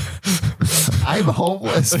 I'm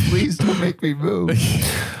homeless. Please don't make me move.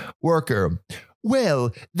 Worker.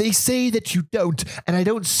 Well, they say that you don't, and I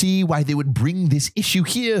don't see why they would bring this issue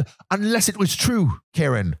here unless it was true.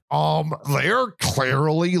 Karen. They're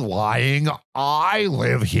clearly lying. I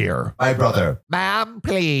live here. My brother. Ma'am,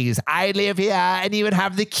 please. I live here and even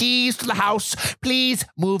have the keys to the house. Please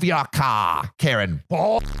move your car. Karen.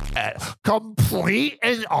 Bullshit. Complete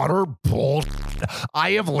and utter bullshit.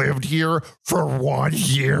 I have lived here for 1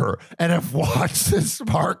 year and have watched this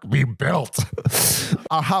park be built.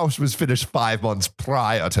 Our house was finished 5 months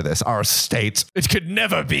prior to this. Our estate. It could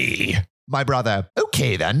never be. My brother.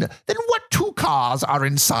 Okay, then what 2 cars are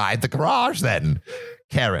inside the garage then?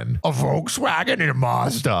 Karen. A Volkswagen and a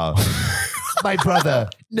Mazda. My brother.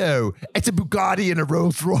 No, it's a Bugatti and a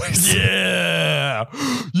Rolls Royce. Yeah.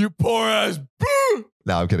 You poor ass.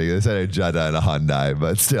 No, I'm kidding. They said a Jetta and a Hyundai,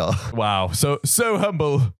 but still. Wow. So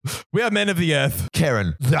humble. We are men of the earth.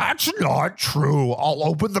 Karen. That's not true. I'll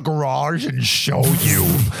open the garage and show you.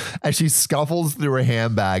 As she scuffles through her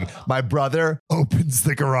handbag, my brother opens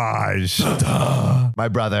the garage. My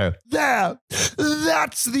brother. There.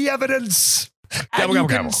 That's the evidence. And you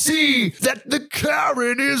can see that the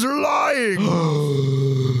Karen is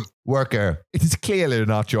lying. Worker. It is clearly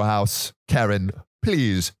not your house. Karen.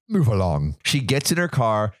 Please move along. She gets in her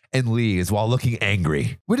car and leaves while looking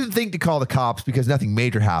angry. We didn't think to call the cops because nothing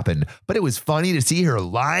major happened, but it was funny to see her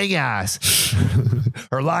lying ass,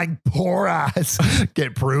 her lying poor ass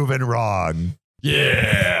get proven wrong.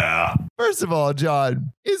 Yeah. First of all,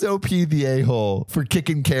 John, is OP the a-hole for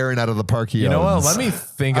kicking Karen out of the park he owns? You know what? Let me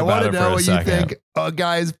think about it for a second. I want to know what you think.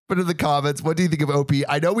 Guys, put in the comments. What do you think of OP?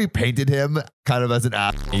 I know we painted him kind of as an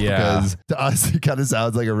asshole because to us he kind of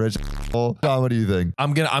sounds like a rich asshole. John, what do you think?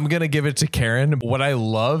 I'm gonna give it to Karen. What I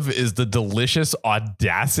love is the delicious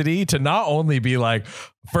audacity to not only be like,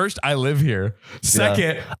 first, I live here.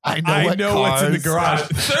 Second, I know what's in the garage.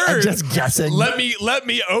 Third, I'm just guessing. Let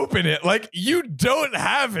me open it. Like, you don't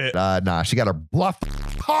have it. Nah, she got her bluff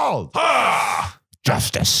called.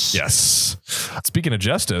 Justice. Yes. Speaking of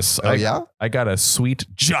justice, I got a sweet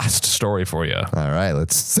just story for you. All right,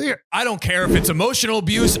 let's see it. I don't care if it's emotional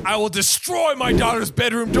abuse. I will destroy my daughter's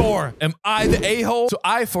bedroom door. Am I the a-hole? So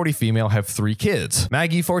I, 40 female, have 3 kids.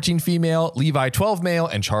 Maggie, 14 female, Levi, 12 male,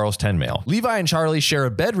 and Charles, 10 male. Levi and Charlie share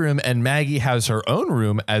a bedroom, and Maggie has her own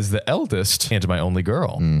room as the eldest and my only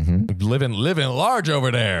girl. Mm-hmm. Living large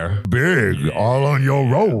over there. Big, all on your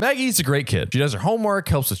roll. Maggie's a great kid. She does her homework,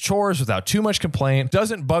 helps with chores without too much complaint,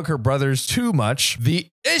 doesn't bug her brothers too much. The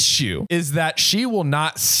issue is that she will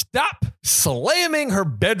not stop slamming her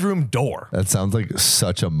bedroom door. That sounds like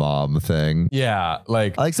such a mom thing. Yeah,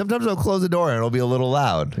 like sometimes I'll close the door and it'll be a little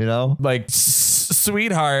loud, you know? Like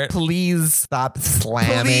sweetheart, please. Stop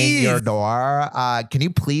slamming your door. Can you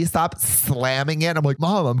please stop slamming it? I'm like,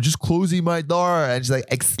 Mom, I'm just closing my door. And she's like,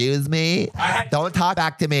 excuse me? Don't talk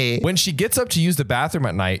back to me. When she gets up to use the bathroom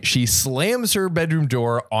at night, she slams her bedroom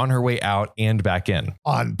door on her way out and back in.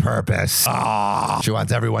 On purpose. She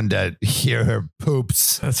wants everyone to hear her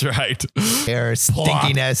poops. That's right. Hear her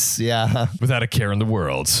stinkiness. Yeah. Without a care in the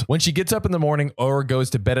world. When she gets up in the morning or goes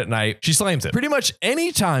to bed at night, she slams it. Pretty much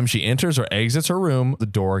any time she enters or exits her room, the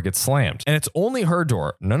door gets slammed. And it's only her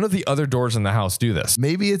door. None of the other doors in the house do this.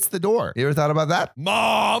 Maybe it's the door. You ever thought about that?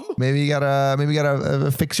 Mom! Maybe you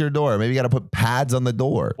gotta fix your door. Maybe you gotta put pads on the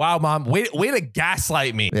door. Wow, Mom. Way to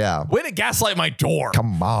gaslight me. Yeah. Way to gaslight my door.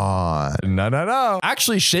 Come on. No.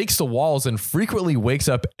 Actually shakes the walls and frequently wakes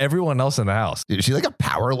up everyone else in the house. Is she like a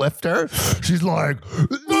power lifter? She's like,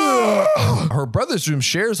 Her brother's room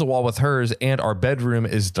shares the wall with hers, and our bedroom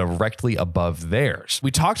is directly above theirs.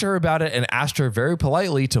 We talked to her about it and asked her very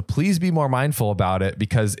politely to please be more mindful about it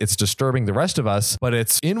because it's disturbing the rest of us, but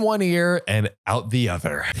it's in one ear and out the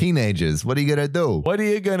other. Teenagers, what are you gonna do? What are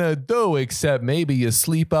you gonna do except maybe you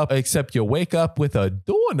wake up with a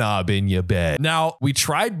doorknob in your bed? Now, we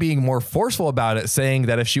tried being more forceful about it, saying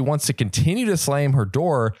that if she wants to continue to slam her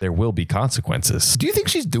door, there will be consequences. Do you think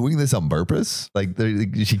she's doing this on purpose? Like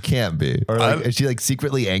she can't be. Or like, is she like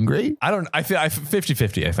secretly angry? I feel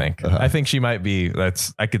 50-50, I think. I think she might be.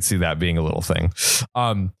 I could see that being a little thing.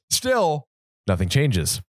 Still, nothing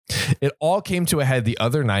changes. It all came to a head the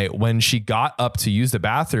other night when she got up to use the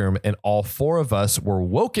bathroom and all four of us were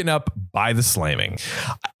woken up by the slamming.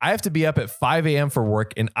 I have to be up at 5 a.m. for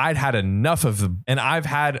work and I have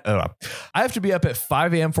to be up at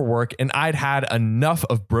 5 a.m. for work and I'd had enough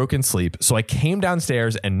of broken sleep. So I came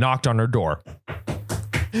downstairs and knocked on her door.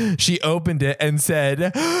 She opened it and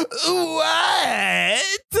said, "What?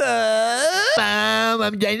 Mom,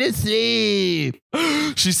 I'm trying to sleep."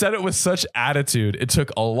 She said it with such attitude. It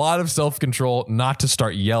took a lot of self-control not to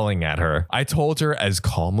start yelling at her. I told her as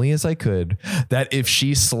calmly as I could that if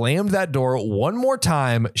she slammed that door one more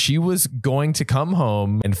time, she was going to come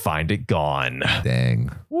home and find it gone.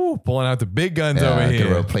 Dang. Woo, pulling out the big guns over I here.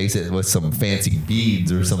 could replace it with some fancy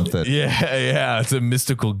beads or something. Yeah. It's a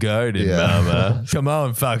mystical garden, mama. Come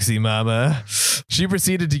on, Foxy Mama. She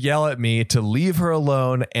proceeded to yell at me to leave her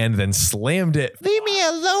alone and then slammed it. Leave me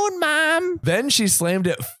alone, Mom. Then she slammed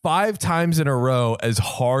it 5 times in a row as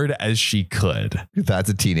hard as she could. That's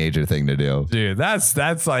a teenager thing to do. Dude, that's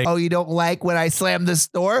like, oh, you don't like when I slam this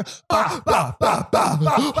door? You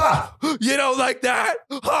don't like that?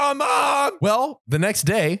 Oh, Mom. Well, the next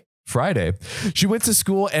day, Friday, she went to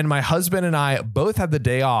school and my husband and I both had the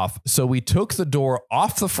day off. So we took the door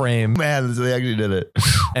off the frame. Man, they actually did it.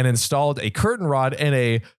 And installed a curtain rod and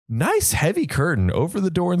a nice heavy curtain over the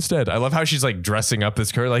door instead. I love how she's like dressing up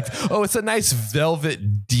this curtain. Like, oh, it's a nice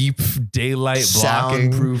velvet, deep daylight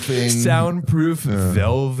blocking. Soundproof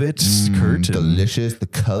velvet curtain. Delicious. The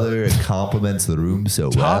color, it complements the room so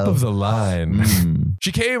well. Top of the line.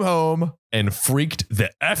 She came home and freaked the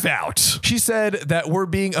F out. She said that we're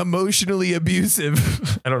being emotionally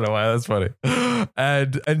abusive. I don't know why that's funny.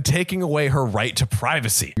 And taking away her right to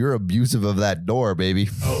privacy. You're abusive of that door, baby.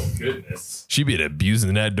 Oh, goodness. She been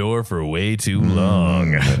abusing that door for way too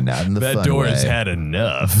long. Not in the that fun door way. has had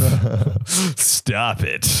enough. Stop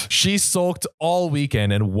it. She sulked all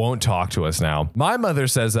weekend and won't talk to us now. My mother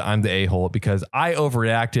says that I'm the a-hole because I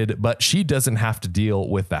overreacted, but she doesn't have to deal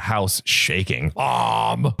with the house shaking.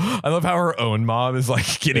 Mom. I love how her own mom is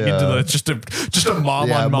like getting into the just a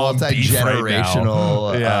mom on mom beef right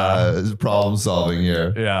now. Problem solving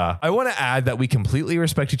here. Yeah. I want to add that we completely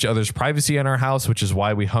respect each other's privacy in our house, which is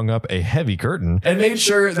why we hung up a heavy curtain and made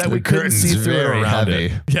sure that we couldn't see through it around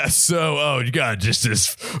it. Yeah. So, you got just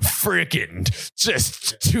this freaking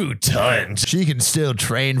just 2 tons. She can still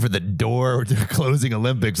train for the door closing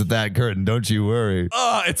Olympics with that curtain. Don't you worry.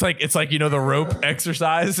 It's like, the rope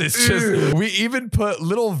exercise. It's just, we even put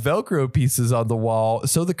little Velcro pieces on the wall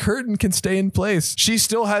so the curtain can stay in place. She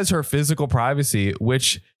still has her physical privacy,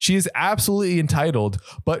 which she is absolutely entitled,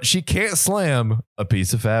 but she can't slam a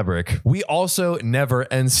piece of fabric. We also never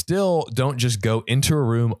and still don't just go into a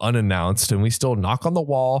room unannounced, and we still knock on the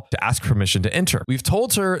wall to ask permission to enter. We've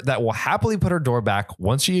told her that we'll happily put her door back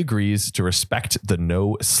once she agrees to respect the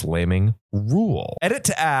no slamming rule. Edit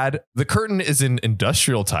to add, the curtain is an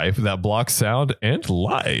industrial type that blocks sound and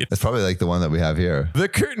light. That's probably like the one that we have here. The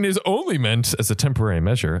curtain is only meant as a temporary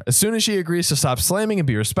measure. As soon as she agrees to stop slamming and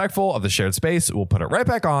be respectful of the shared space, we'll put it right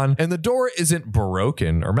back on, and the door isn't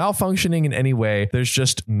broken or malfunctioning in any way. There's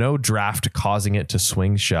just no draft causing it to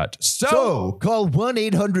swing shut. So call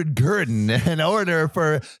 1-800-GURDON and order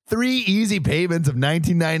for 3 easy payments of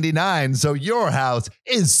 $19.99 so your house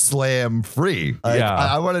is slam free.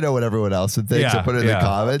 I want to know what everyone else would think, so put it in the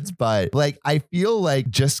comments. But like, I feel like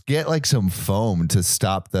just get like some foam to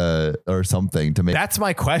stop or something to make. That's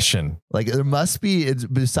my question. Like there must be, it's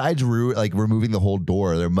besides removing the whole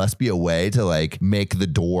door, there must be a way to like make the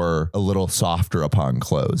door a little softer upon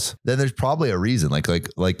close. Then there's probably a reason. Like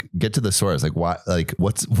get to the source. Like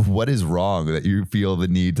what is wrong that you feel the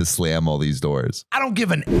need to slam all these doors? I don't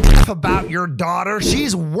give an F about your daughter.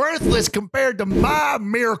 She's worthless compared to my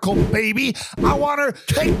miracle baby. I want her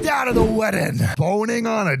kicked out of the wedding. Boning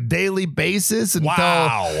on a daily basis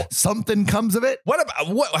until something comes of it.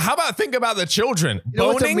 How about think about the children? You know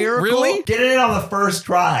what's a miracle? Really? Get it on the first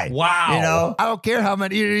try. Wow. You know, I don't care how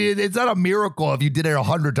many. It's not a miracle if you did it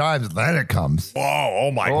 100 times, then it comes.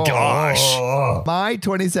 Oh my gosh. My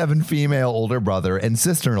 27 female older brother and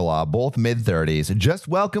sister-in-law, both mid-30s, just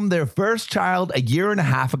welcomed their first child a year and a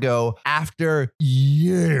half ago after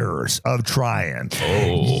years of trying.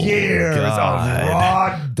 Years of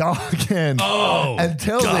raw dogging.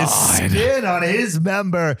 Until the skin on his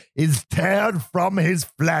member is teared from his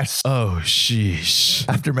flesh. Oh, sheesh.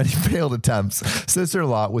 After many failed attempts,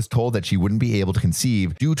 sister-in-law was told that she wouldn't be able to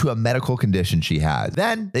conceive due to a medical condition she had.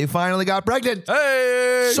 Then they finally got pregnant.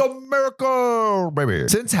 Hey! Some miracle, baby.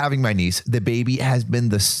 Since having my niece, the baby has been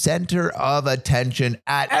the center of attention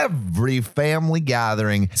at every family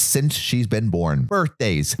gathering since she's been born.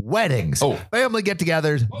 Birthdays, weddings, family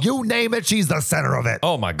get-togethers, you name it, she's the center of it.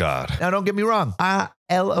 Oh my God. Now, don't get me wrong.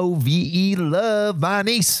 LOVE, love my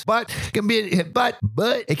niece, but it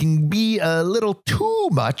can be a little too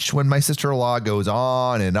much when my sister-in-law goes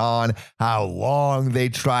on and on how long they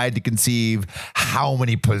tried to conceive, how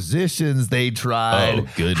many positions they tried,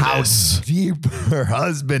 how deep her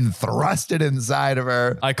husband thrust it inside of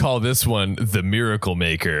her. I call this one the miracle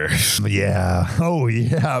maker. Yeah. Oh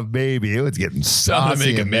yeah, baby. It was getting Time to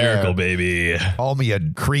make a miracle, baby. Call me a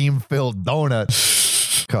cream-filled donut.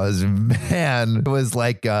 Because, man, it was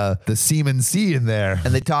like the semen sea in there.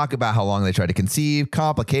 And they talk about how long they tried to conceive,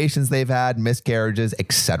 complications they've had, miscarriages,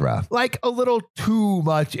 etc. Like a little too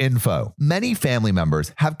much info. Many family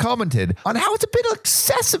members have commented on how it's a bit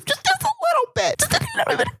excessive, just a little bit.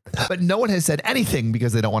 But no one has said anything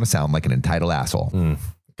because they don't want to sound like an entitled asshole.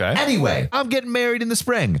 Okay. Anyway, I'm getting married in the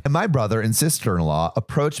spring, and my brother and sister-in-law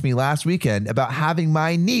approached me last weekend about having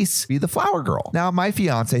my niece be the flower girl. Now, my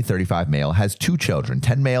fiance, 35 male, has 2 children,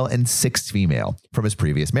 10 male and 6 female, from his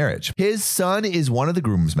previous marriage. His son is one of the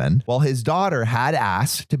groomsmen, while his daughter had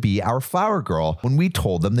asked to be our flower girl when we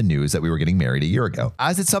told them the news that we were getting married a year ago,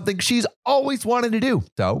 as it's something she's always wanted to do.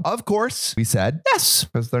 So, of course, we said yes,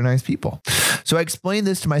 because they're nice people. So I explained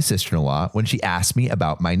this to my sister-in-law when she asked me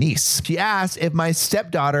about my niece. She asked if my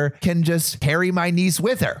stepdaughter can just carry my niece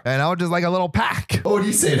with her, and I'll just like a little pack. What do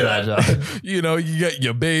you say to that, John? You know, you get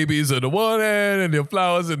your babies on the one end and your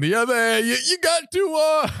flowers in the other end. You got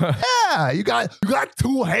to yeah, you got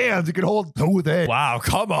 2 hands. You can hold 2 things. Wow,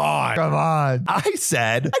 come on. I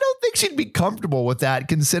said, I don't think she'd be comfortable with that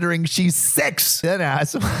considering she's 6. Then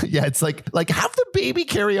asked, yeah, it's like have the baby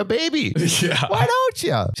carry a baby. Yeah. Why don't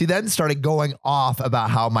you? She then started going off about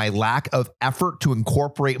how my lack of effort to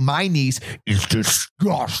incorporate my niece is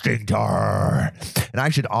disgusting to her, and I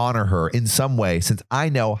should honor her in some way since I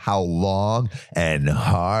know how long and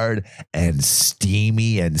hard and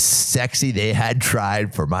steamy and sexy they had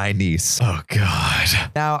tried for my niece. Oh God.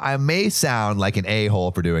 Now, I may sound like an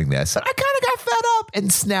a-hole for doing this, but I kind of got fed up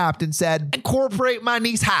and snapped and said, incorporate my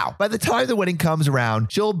niece how? By the time the wedding comes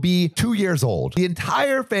around, she'll be 2 years old. The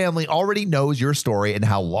entire family already knows your story and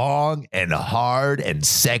how long and hard and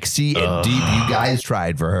sexy and deep you guys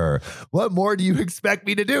tried for her. What more do you expect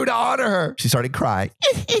me to do to honor her? She started crying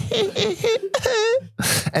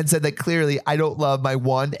and said that clearly I don't love my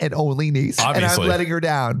one and only niece. Obviously. And I'm letting her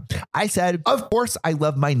down. I said, of course I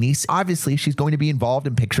love my niece. Obviously, she's going to be involved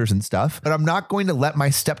in pictures and stuff, but I'm not going to let my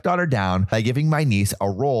stepdaughter down by giving my niece a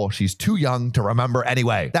role she's too young to remember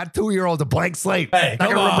anyway. That 2-year-old's a blank slate. Hey, not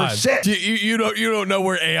come gonna remember on. shit. You don't know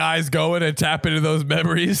where AI is going and tap into those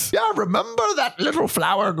memories. Yeah, remember that little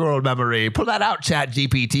flower girl memory? Pull that out, Chat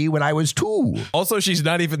GPT, when I was 2. Also, she's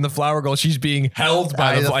not even the flower girl. She's being held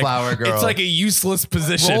by the flower girl. It's like a useless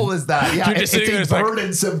position. What role is that? Yeah, You're just sitting there, it's a it's like,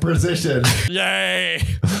 burdensome position. yay.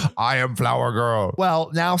 I am flower girl.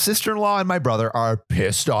 Well, now sister-in-law and my brother are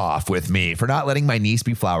pissed off with me for not letting my niece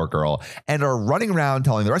be flower girl and are running around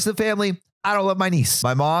telling the rest of the family I don't love my niece.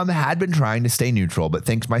 My mom had been trying to stay neutral, but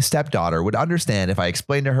thinks my stepdaughter would understand if I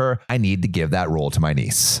explained to her I need to give that role to my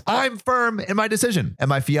niece. I'm firm in my decision, and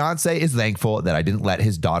my fiance is thankful that I didn't let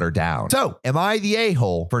his daughter down. So, am I the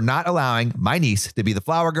a-hole for not allowing my niece to be the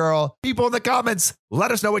flower girl? People in the comments, let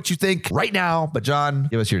us know what you think right now. But John,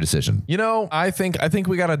 give us your decision. You know, I think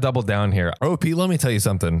we got to double down here. OP, let me tell you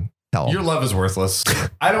something. Tell 'em. Your love is worthless.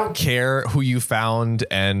 I don't care who you found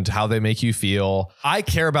and how they make you feel. I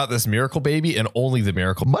care about this miracle baby and only the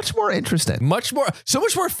miracle. Much more interesting. So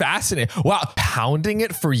much more fascinating. Wow. Pounding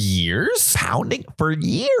it for years? Pounding for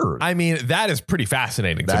years. I mean, that is pretty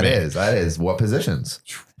fascinating to me. That is. What positions?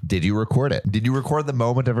 Did you record it? Did you record the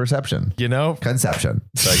moment of reception? You know? Conception.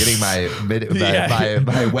 So getting my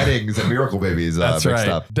weddings and miracle babies That's mixed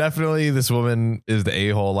right. up. Definitely this woman is the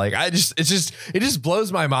a-hole. Like it just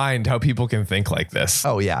blows my mind how people can think like this.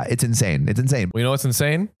 Oh yeah, it's insane. It's insane. Well, you know what's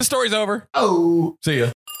insane? The story's over. Oh. See ya.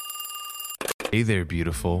 Hey there,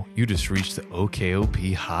 beautiful. You just reached the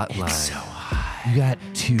OKOP hotline. So hot. You got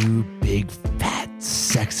two big, fat,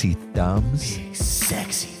 sexy thumbs. Big,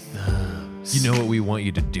 sexy thumbs. You know what we want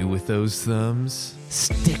you to do with those thumbs?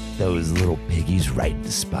 Stick those little piggies right into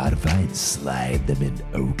Spotify and slide them in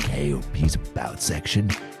OKOP's About section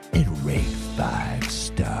and rate 5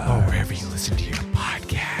 stars. Or wherever you listen to your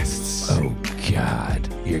podcasts. Oh, God.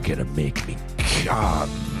 You're going to make me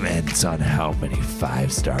comment on how many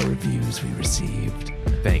 5-star reviews we received.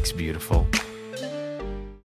 Thanks, beautiful.